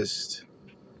 we'll just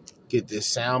get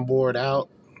this soundboard out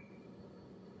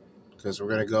because we're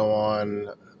gonna go on.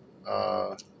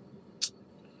 We're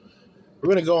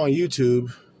gonna go on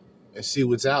YouTube and see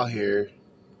what's out here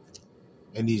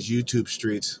in these YouTube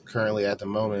streets currently at the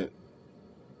moment.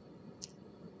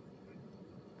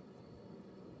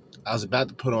 I was about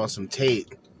to put on some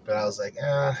Tate, but I was like,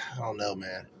 I don't know,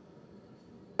 man.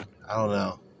 I don't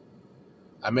know.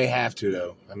 I may have to,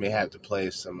 though. I may have to play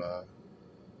some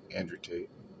Andrew Tate.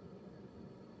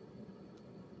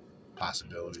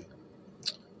 Possibility.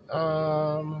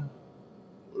 What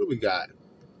do we got?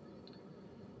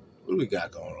 What do we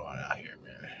got going on out here,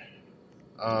 man?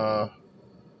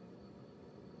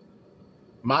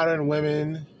 Modern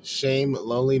women shame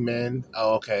lonely men.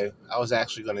 Oh, okay. I was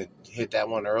actually going to hit that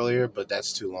one earlier, but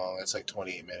that's too long. That's like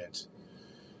 28 minutes.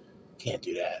 Can't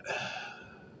do that.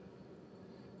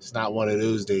 It's not one of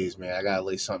those days, man. I got to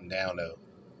lay something down, though.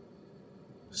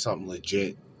 Something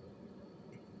legit.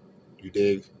 You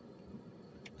dig?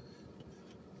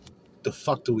 The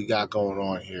fuck do we got going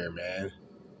on here, man?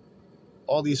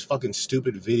 All these fucking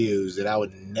stupid videos that I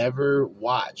would never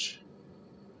watch.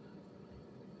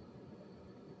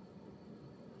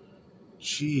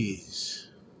 Jeez.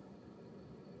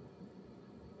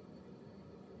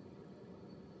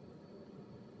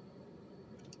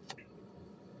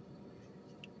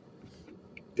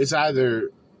 It's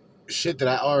either shit that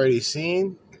I already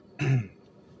seen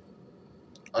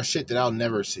or shit that I'll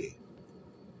never see.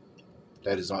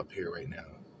 That is up here right now.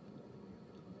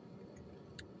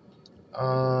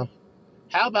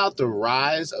 How about the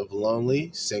rise of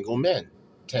lonely single men?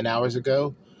 10 hours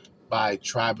ago by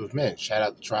Tribe of Men. Shout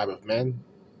out to Tribe of Men.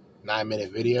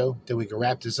 9-minute video. Then we can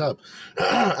wrap this up.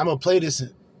 I'm going to play this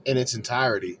in its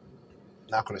entirety.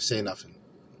 Not going to say nothing.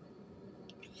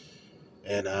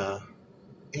 And,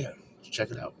 yeah,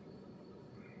 check it out.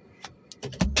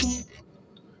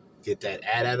 Get that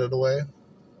ad out of the way.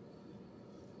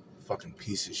 Fucking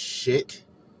piece of shit.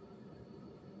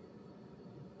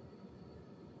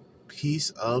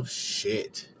 Piece of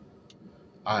shit.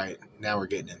 Alright, now we're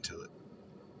getting into it.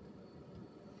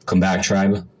 Come back,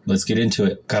 Tribe. Let's get into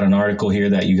it. Got an article here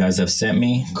that you guys have sent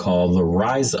me called The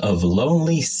Rise of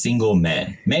Lonely Single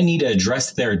Men. Men need to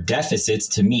address their deficits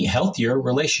to meet healthier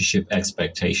relationship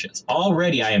expectations.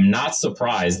 Already, I am not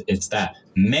surprised it's that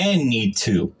men need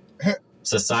to.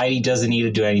 Society doesn't need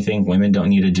to do anything. Women don't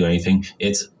need to do anything.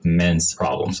 It's men's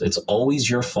problems. It's always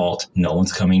your fault. No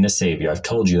one's coming to save you. I've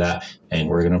told you that, and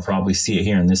we're going to probably see it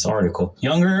here in this article.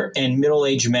 Younger and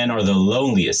middle-aged men are the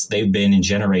loneliest they've been in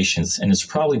generations, and it's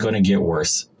probably going to get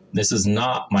worse. This is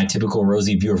not my typical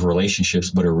rosy view of relationships,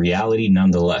 but a reality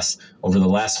nonetheless. Over the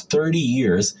last 30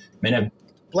 years, men have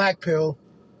black pill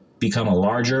become a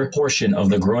larger portion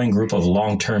of the growing group of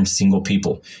long-term single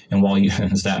people. And while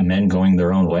is that men going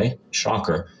their own way?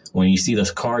 Shocker. When you see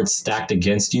the cards stacked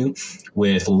against you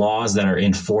with laws that are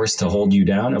enforced to hold you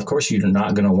down, of course you're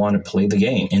not going to want to play the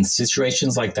game. In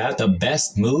situations like that, the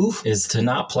best move is to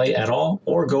not play at all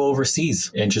or go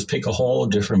overseas and just pick a whole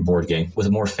different board game with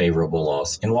more favorable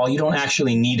laws. And while you don't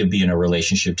actually need to be in a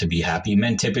relationship to be happy,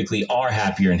 men typically are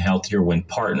happier and healthier when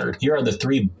partnered. Here are the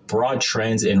 3 broad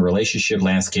trends in relationship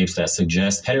landscapes that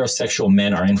suggest heterosexual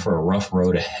men are in for a rough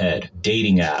road ahead.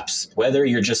 Dating apps. Whether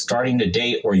you're just starting to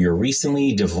date or you're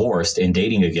recently divorced and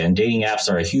dating again, dating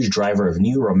apps are a huge driver of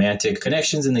new romantic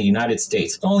connections in the United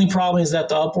States. The only problem is that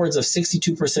the upwards of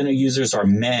 62% of users are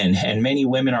men, and many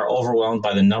women are overwhelmed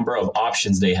by the number of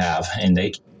options they have, and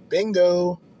they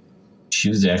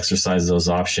choose to exercise those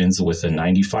options with a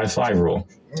 95-5 rule.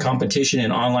 Competition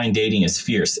in online dating is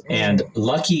fierce, and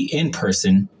lucky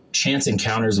in-person chance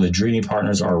encounters with dreamy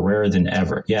partners are rarer than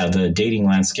ever. Yeah, the dating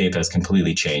landscape has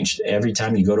completely changed. Every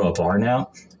time you go to a bar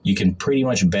now, you can pretty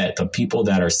much bet the people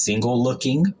that are single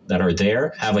looking, that are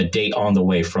there, have a date on the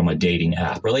way from a dating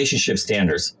app. Relationship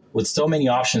standards. With so many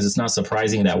options, it's not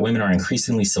surprising that women are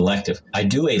increasingly selective. I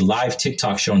do a live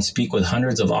TikTok show and speak with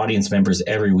hundreds of audience members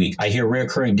every week. I hear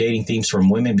recurring dating themes from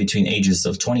women between ages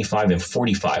of 25 and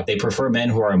 45. They prefer men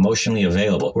who are emotionally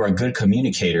available, who are good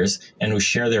communicators, and who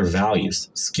share their values.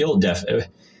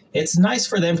 It's nice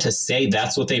for them to say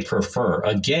that's what they prefer.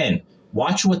 Again,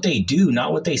 watch what they do,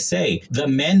 not what they say. The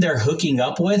men they're hooking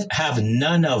up with have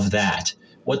none of that.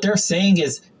 What they're saying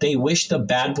is they wish the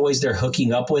bad boys they're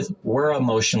hooking up with were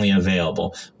emotionally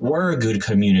available, were good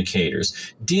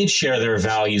communicators, did share their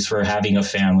values for having a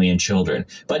family and children.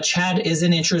 But Chad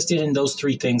isn't interested in those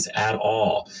 3 things at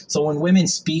all. So when women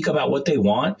speak about what they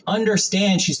want,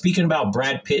 understand she's speaking about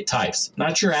Brad Pitt types,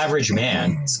 not your average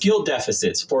man. Skill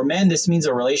deficits. For men, this means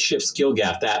a relationship skill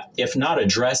gap that, if not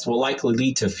addressed, will likely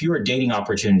lead to fewer dating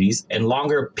opportunities and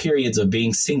longer periods of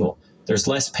being single. There's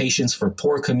less patience for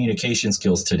poor communication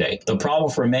skills today. The problem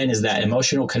for men is that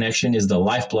emotional connection is the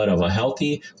lifeblood of a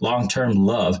healthy, long-term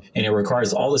love, and it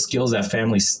requires all the skills that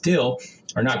families still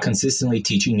are not consistently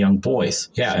teaching young boys.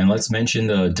 Yeah, and let's mention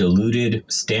the diluted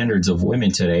standards of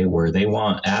women today where they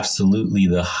want absolutely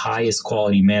the highest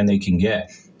quality man they can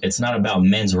get. It's not about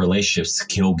men's relationship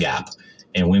skill gap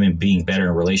and women being better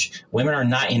in relationships. Women are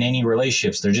not in any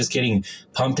relationships. They're just getting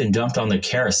pumped and dumped on the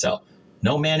carousel.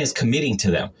 No man is committing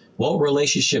to them. What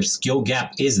relationship skill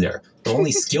gap is there? The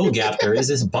only skill gap there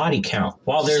is body count.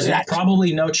 While there's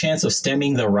probably no chance of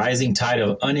stemming the rising tide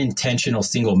of unintentional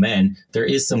single men, there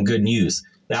is some good news.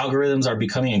 The algorithms are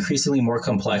becoming increasingly more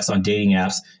complex on dating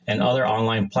apps and other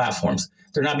online platforms.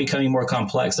 They're not becoming more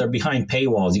complex. They're behind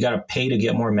paywalls. You got to pay to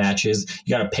get more matches.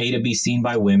 You got to pay to be seen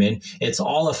by women. It's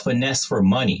all a finesse for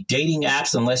money. Dating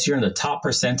apps, unless you're in the top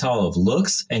percentile of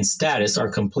looks and status, are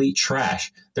complete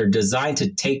trash. They're designed to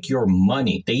take your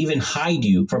money. They even hide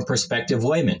you from prospective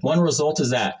women. One result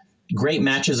is that great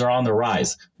matches are on the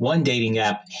rise. One dating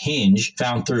app, Hinge,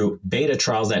 found through beta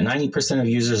trials that 90% of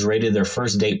users rated their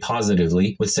first date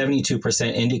positively, with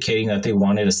 72% indicating that they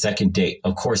wanted a second date.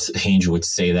 Of course, Hinge would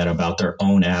say that about their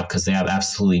own app because they have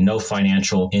absolutely no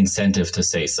financial incentive to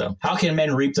say so. How can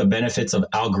men reap the benefits of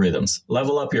algorithms?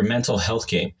 Level up your mental health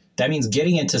game. That means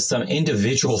getting into some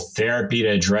individual therapy to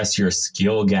address your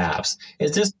skill gaps.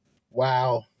 It's just...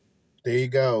 Wow. There you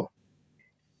go.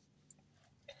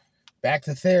 Back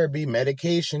to therapy,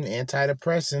 medication,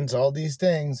 antidepressants, all these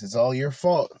things. It's all your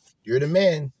fault. You're the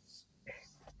man.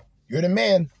 You're the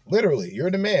man. Literally,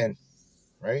 you're the man.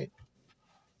 Right?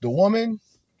 The woman,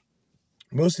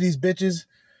 most of these bitches,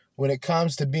 when it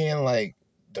comes to being like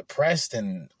depressed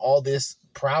and all this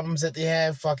problems that they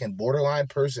have, fucking borderline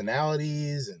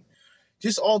personalities and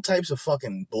just all types of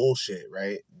fucking bullshit,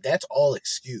 right? That's all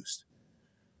excused.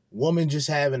 Woman just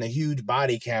having a huge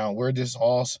body count, we're just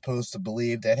all supposed to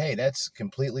believe that, hey, that's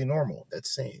completely normal.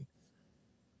 That's sane.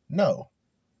 No.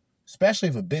 Especially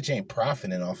if a bitch ain't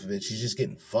profiting off of it, she's just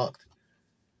getting fucked.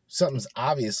 Something's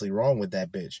obviously wrong with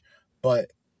that bitch.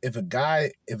 But if a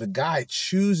guy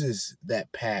chooses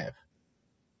that path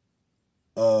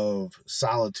of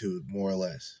solitude, more or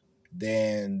less,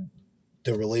 than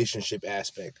the relationship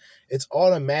aspect, it's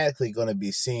automatically going to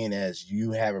be seen as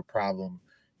you have a problem,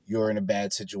 you're in a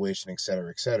bad situation, etc.,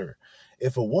 etc.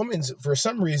 If a woman's, for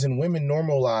some reason, women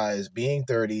normalize being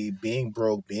 30, being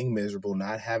broke, being miserable,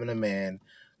 not having a man,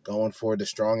 going for the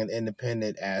strong and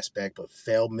independent aspect, but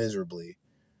failed miserably,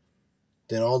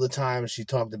 then all the time she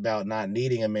talked about not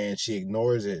needing a man, she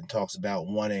ignores it and talks about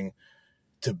wanting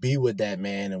to be with that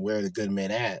man and where the good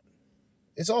men at.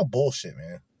 It's all bullshit,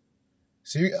 man.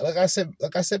 See, like I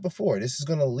said before, this is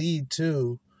going to lead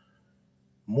to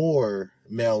more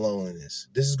male loneliness.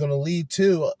 This is going to lead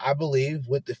to, I believe,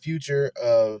 with the future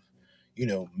of,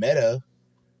 Meta,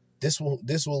 this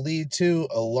will lead to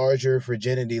a larger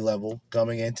virginity level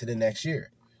coming into the next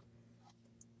year.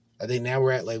 I think now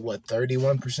we're at like what,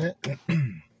 31%?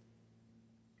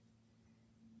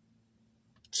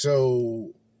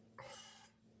 So,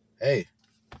 hey.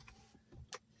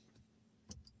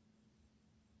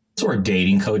 That's where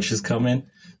dating coaches come in.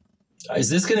 Is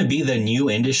this going to be the new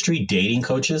industry, dating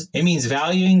coaches? It means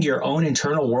valuing your own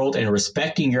internal world and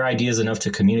respecting your ideas enough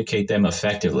to communicate them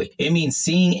effectively. It means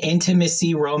seeing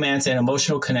intimacy, romance, and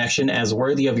emotional connection as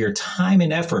worthy of your time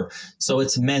and effort. So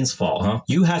it's men's fault, huh?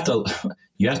 You have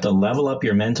to level up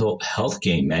your mental health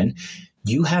game, men.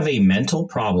 You have a mental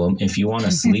problem if you want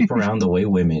to sleep around the way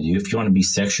women do, if you want to be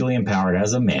sexually empowered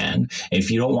as a man, if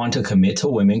you don't want to commit to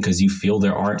women because you feel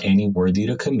there aren't any worthy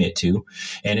to commit to,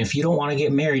 and if you don't want to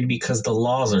get married because the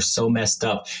laws are so messed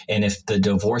up, and if the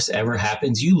divorce ever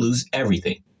happens, you lose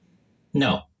everything.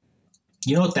 No.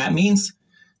 You know what that means?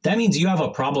 That means you have a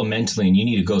problem mentally and you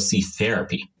need to go see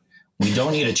therapy. We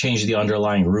don't need to change the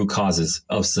underlying root causes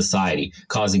of society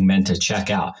causing men to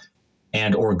check out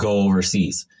and or go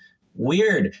overseas.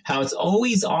 Weird how it's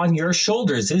always on your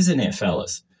shoulders, isn't it,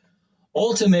 fellas?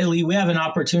 Ultimately, we have an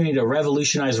opportunity to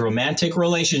revolutionize romantic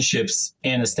relationships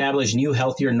and establish new,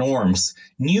 healthier norms.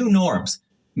 New norms.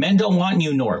 Men don't want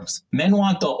new norms. Men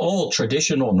want the old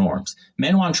traditional norms.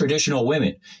 Men want traditional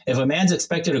women. If a man's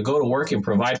expected to go to work and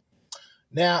provide...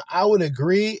 Now, I would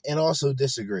agree and also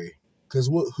disagree.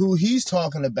 Because who he's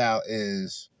talking about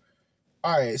is...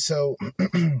 All right, so...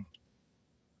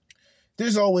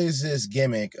 There's always this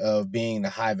gimmick of being the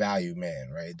high value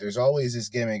man, right? There's always this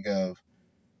gimmick of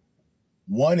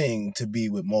wanting to be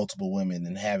with multiple women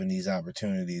and having these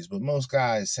opportunities, but most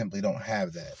guys simply don't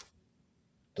have that.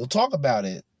 They'll talk about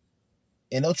it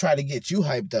and they'll try to get you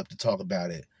hyped up to talk about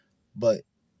it, but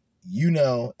you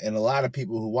know, and a lot of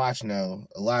people who watch know,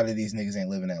 a lot of these niggas ain't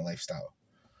living that lifestyle.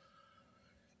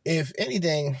 If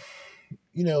anything,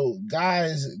 you know,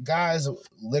 guys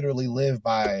literally live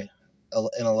by,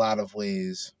 in a lot of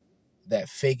ways, that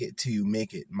fake it till you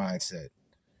make it mindset.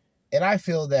 And I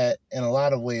feel that in a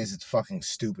lot of ways it's fucking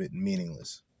stupid and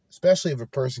meaningless, especially if a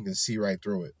person can see right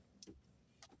through it.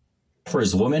 For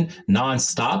his woman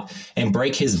nonstop and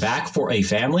break his back for a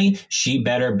family, she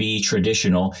better be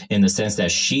traditional in the sense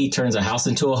that she turns a house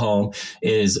into a home,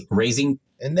 is raising.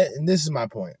 And this is my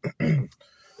point.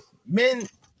 Men,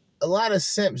 a lot of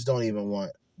simps don't even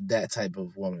want that type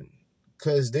of woman.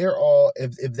 Because they're all,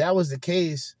 if that was the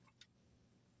case,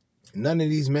 none of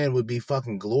these men would be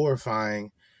fucking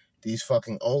glorifying these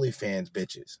fucking OnlyFans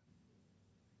bitches.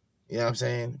 You know what I'm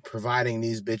saying? Providing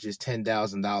these bitches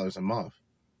 $10,000 a month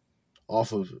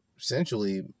off of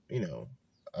essentially, you know,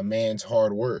 a man's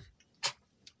hard work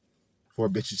for a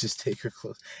bitch to just take her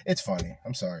clothes. It's funny.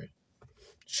 I'm sorry.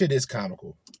 Shit is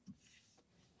comical.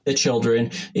 The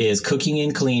children, is cooking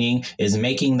and cleaning, is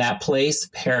making that place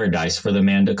paradise for the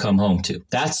man to come home to.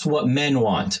 That's what men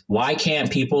want. Why can't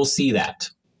people see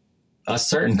that? A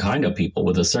certain kind of people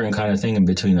with a certain kind of thing in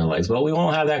between their legs. Well, we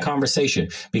won't have that conversation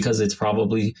because it's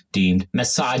probably deemed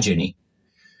misogyny.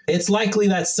 It's likely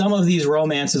that some of these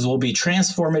romances will be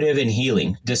transformative and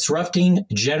healing, disrupting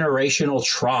generational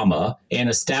trauma and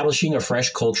establishing a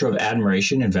fresh culture of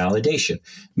admiration and validation.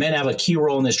 Men have a key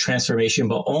role in this transformation,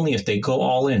 but only if they go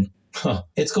all in.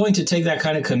 It's going to take that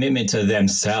kind of commitment to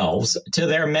themselves, to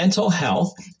their mental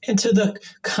health, and to the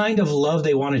kind of love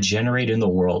they want to generate in the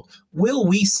world. Will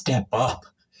we step up?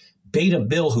 Beta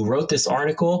Bill, who wrote this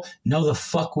article, no, the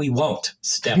fuck we won't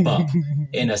step up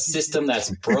in a system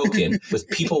that's broken with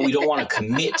people we don't want to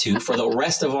commit to for the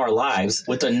rest of our lives,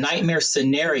 with a nightmare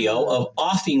scenario of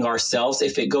offing ourselves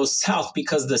if it goes south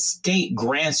because the state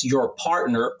grants your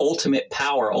partner ultimate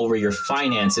power over your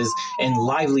finances and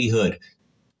livelihood.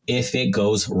 If it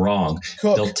goes wrong,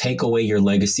 they'll take away your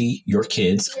legacy, your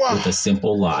kids, with a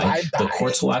simple lie. The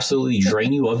courts will absolutely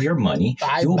drain you of your money.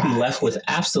 You will be left with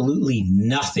absolutely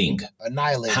nothing.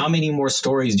 Annihilated. How many more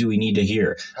stories do we need to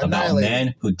hear about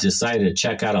men who decided to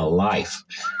check out of life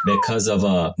because of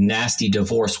a nasty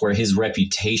divorce where his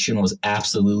reputation was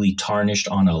absolutely tarnished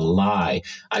on a lie?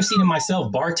 I've seen it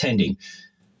myself bartending.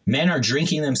 Men are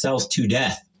drinking themselves to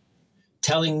death,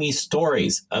 telling me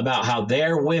stories about how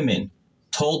their women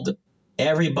told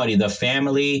everybody, the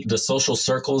family, the social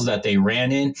circles that they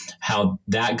ran in, how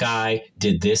that guy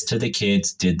did this to the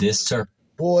kids, did this to her.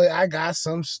 Boy, I got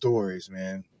some stories,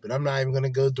 man, but I'm not even going to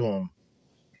go through them.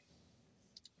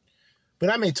 But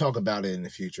I may talk about it in the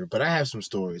future, but I have some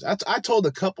stories. I told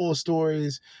a couple of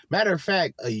stories. Matter of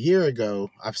fact, a year ago,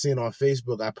 I've seen on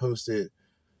Facebook, I posted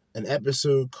an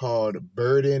episode called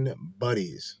Burden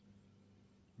Buddies.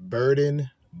 Burden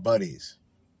Buddies.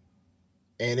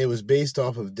 And it was based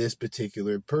off of this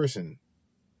particular person.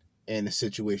 in the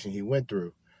situation he went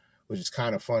through, which is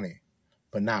kind of funny,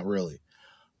 but not really.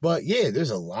 But yeah,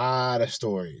 there's a lot of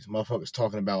stories. Motherfuckers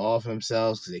talking about off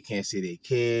themselves because they can't see their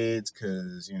kids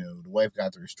because, you know, the wife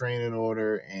got the restraining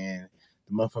order and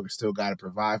the motherfucker still got to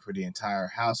provide for the entire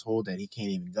household that he can't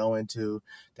even go into,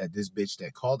 that this bitch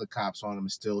that called the cops on him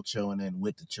is still chilling in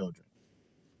with the children.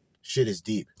 Shit is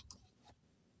deep.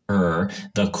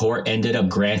 The court ended up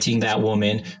granting that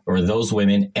woman or those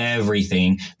women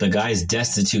everything. The guy's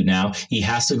destitute now. He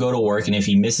has to go to work, and if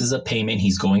he misses a payment,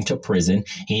 he's going to prison.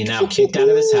 He now kicked out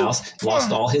of his house,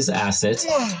 lost all his assets,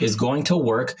 is going to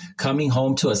work, coming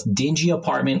home to a dingy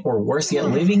apartment, or worse yet,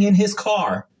 living in his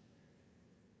car.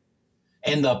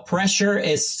 And the pressure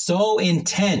is so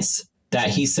intense that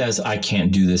he says, I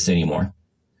can't do this anymore.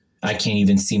 I can't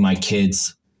even see my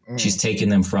kids. She's taking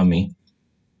them from me.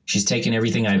 She's taken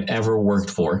everything I've ever worked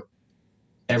for,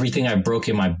 everything I've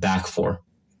broken my back for,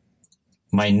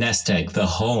 my nest egg, the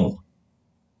home.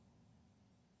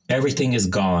 Everything is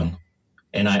gone,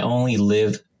 and I only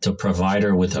live to provide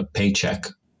her with a paycheck.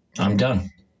 I'm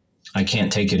done. I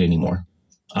can't take it anymore.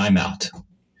 I'm out.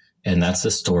 And that's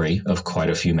the story of quite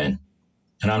a few men.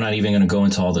 And I'm not even going to go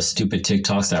into all the stupid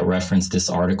TikToks that reference this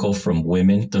article from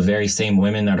women, the very same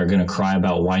women that are going to cry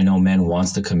about why no man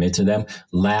wants to commit to them,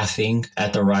 laughing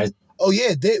at the rise. Oh,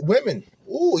 yeah, women.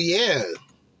 Oh, yeah.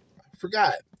 I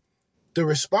forgot. The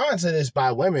response to this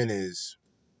by women is,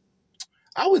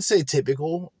 I would say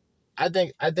typical. I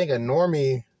think a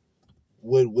normie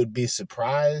would be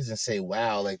surprised and say,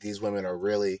 wow, like these women are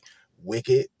really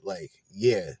wicked. Like,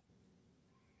 yeah.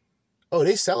 Oh,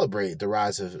 they celebrate the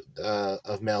rise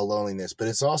of male loneliness, but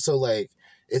it's also like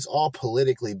it's all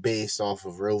politically based off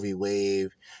of Roe v. Wade,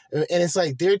 and it's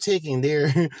like they're taking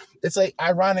their. It's like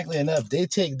ironically enough, they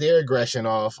take their aggression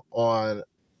off on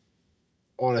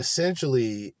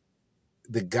essentially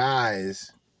the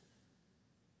guys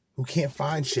who can't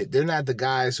find shit. They're not the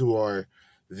guys who are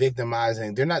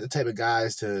victimizing. They're not the type of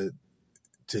guys to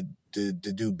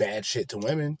do bad shit to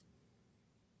women.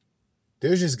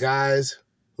 There's just guys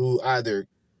who either,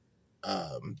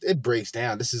 it breaks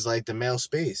down. This is like the male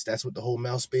space. That's what the whole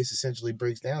male space essentially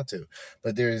breaks down to.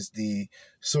 But there's the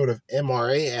sort of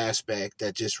MRA aspect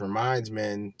that just reminds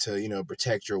men to, you know,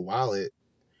 protect your wallet,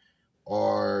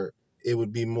 or it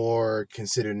would be more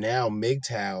considered now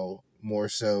MGTOW more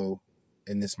so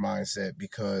in this mindset,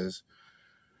 because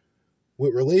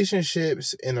with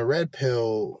relationships in a red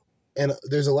pill, and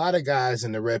there's a lot of guys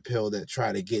in the red pill that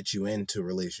try to get you into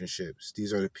relationships.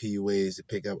 These are the PUAs, the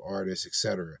pickup artists,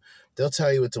 etc. They'll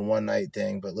tell you it's a one-night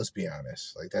thing, but let's be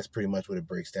honest. Like, that's pretty much what it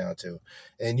breaks down to.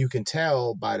 And you can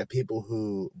tell by the people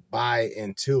who buy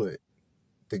into it.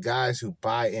 The guys who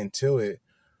buy into it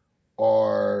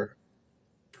are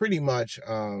pretty much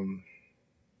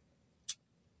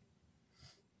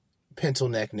pencil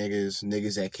neck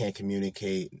niggas that can't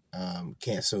communicate,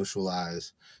 can't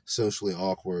socialize, socially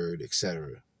awkward,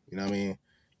 etc. You know what I mean?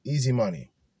 Easy money.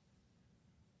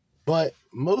 But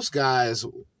most guys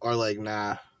are like,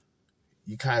 nah,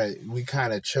 we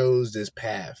kind of chose this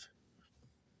path.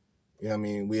 You know what I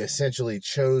mean? We essentially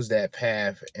chose that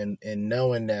path, and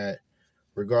knowing that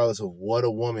regardless of what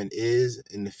a woman is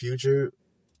in the future,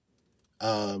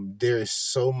 there is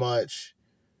so much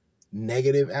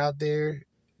negative out there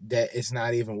that it's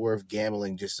not even worth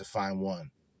gambling just to find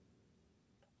one.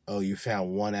 Oh, you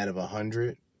found 1 out of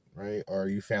 100, right? Or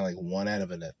you found like 1 out of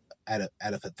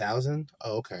 1,000.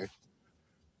 Oh, okay.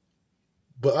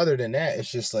 But other than that,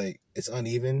 it's just like it's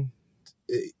uneven.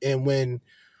 And when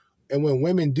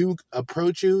women do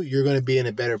approach you, you're going to be in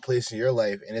a better place in your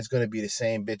life, and it's going to be the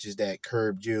same bitches that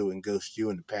curbed you and ghosted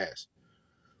you in the past.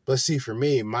 But see, for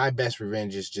me, my best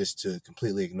revenge is just to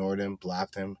completely ignore them,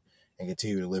 block them, and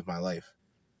continue to live my life.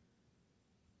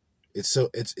 It's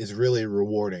really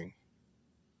rewarding.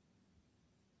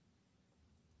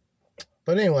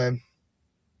 But anyway,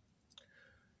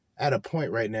 at a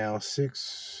point right now,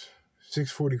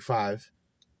 6:45,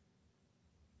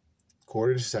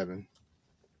 6:45.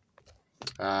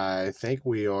 I think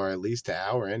we are at least an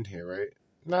hour in here, right?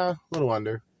 Nah, a little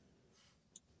under.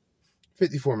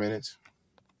 54 minutes.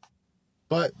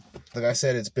 But, like I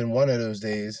said, it's been one of those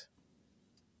days.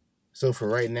 So for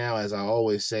right now, as I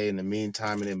always say, in the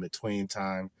meantime and in between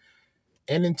time,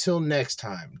 and until next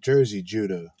time, Jersey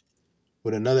Judah,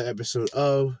 with another episode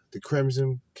of the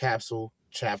Crimson Capsule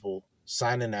Chapel,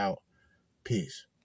 signing out. Peace.